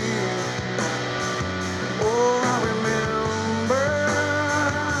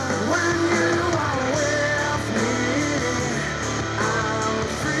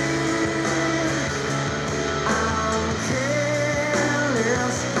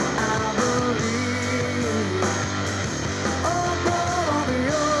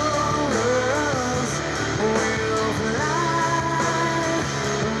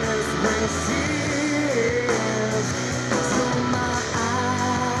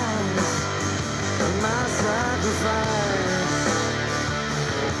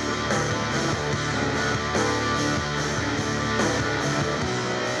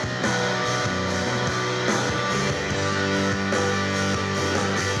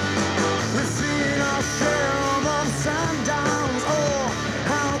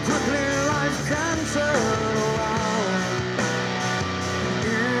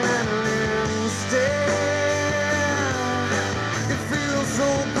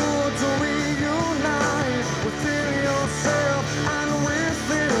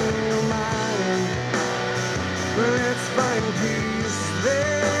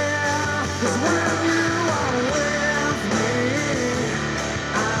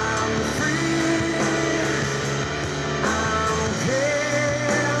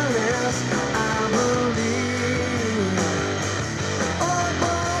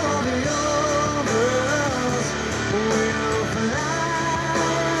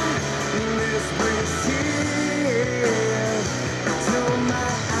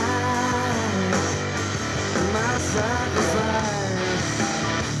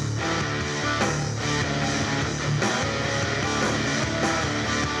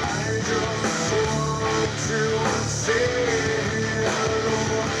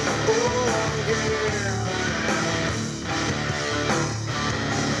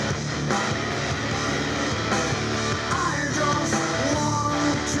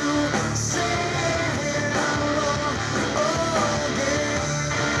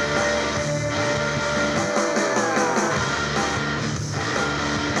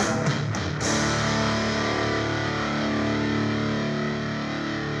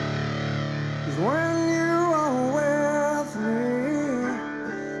when you are with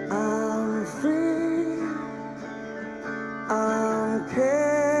me, I'm free, I'm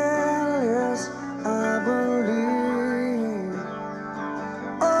careless, I believe.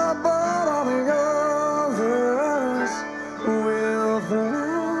 Above all the others will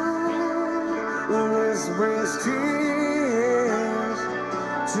fly. This brings tears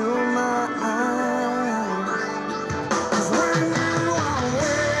to my eyes. 'Cause when you are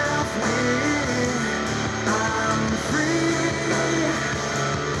with me, I'm free,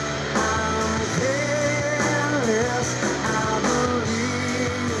 I'm careless, I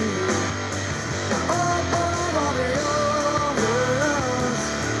believe. Above all the others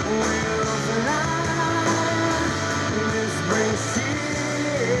will fly. This brings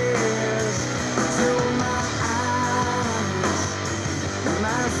tears to my eyes.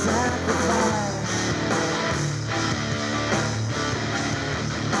 My sacrifice,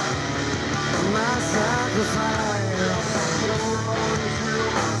 my sacrifice.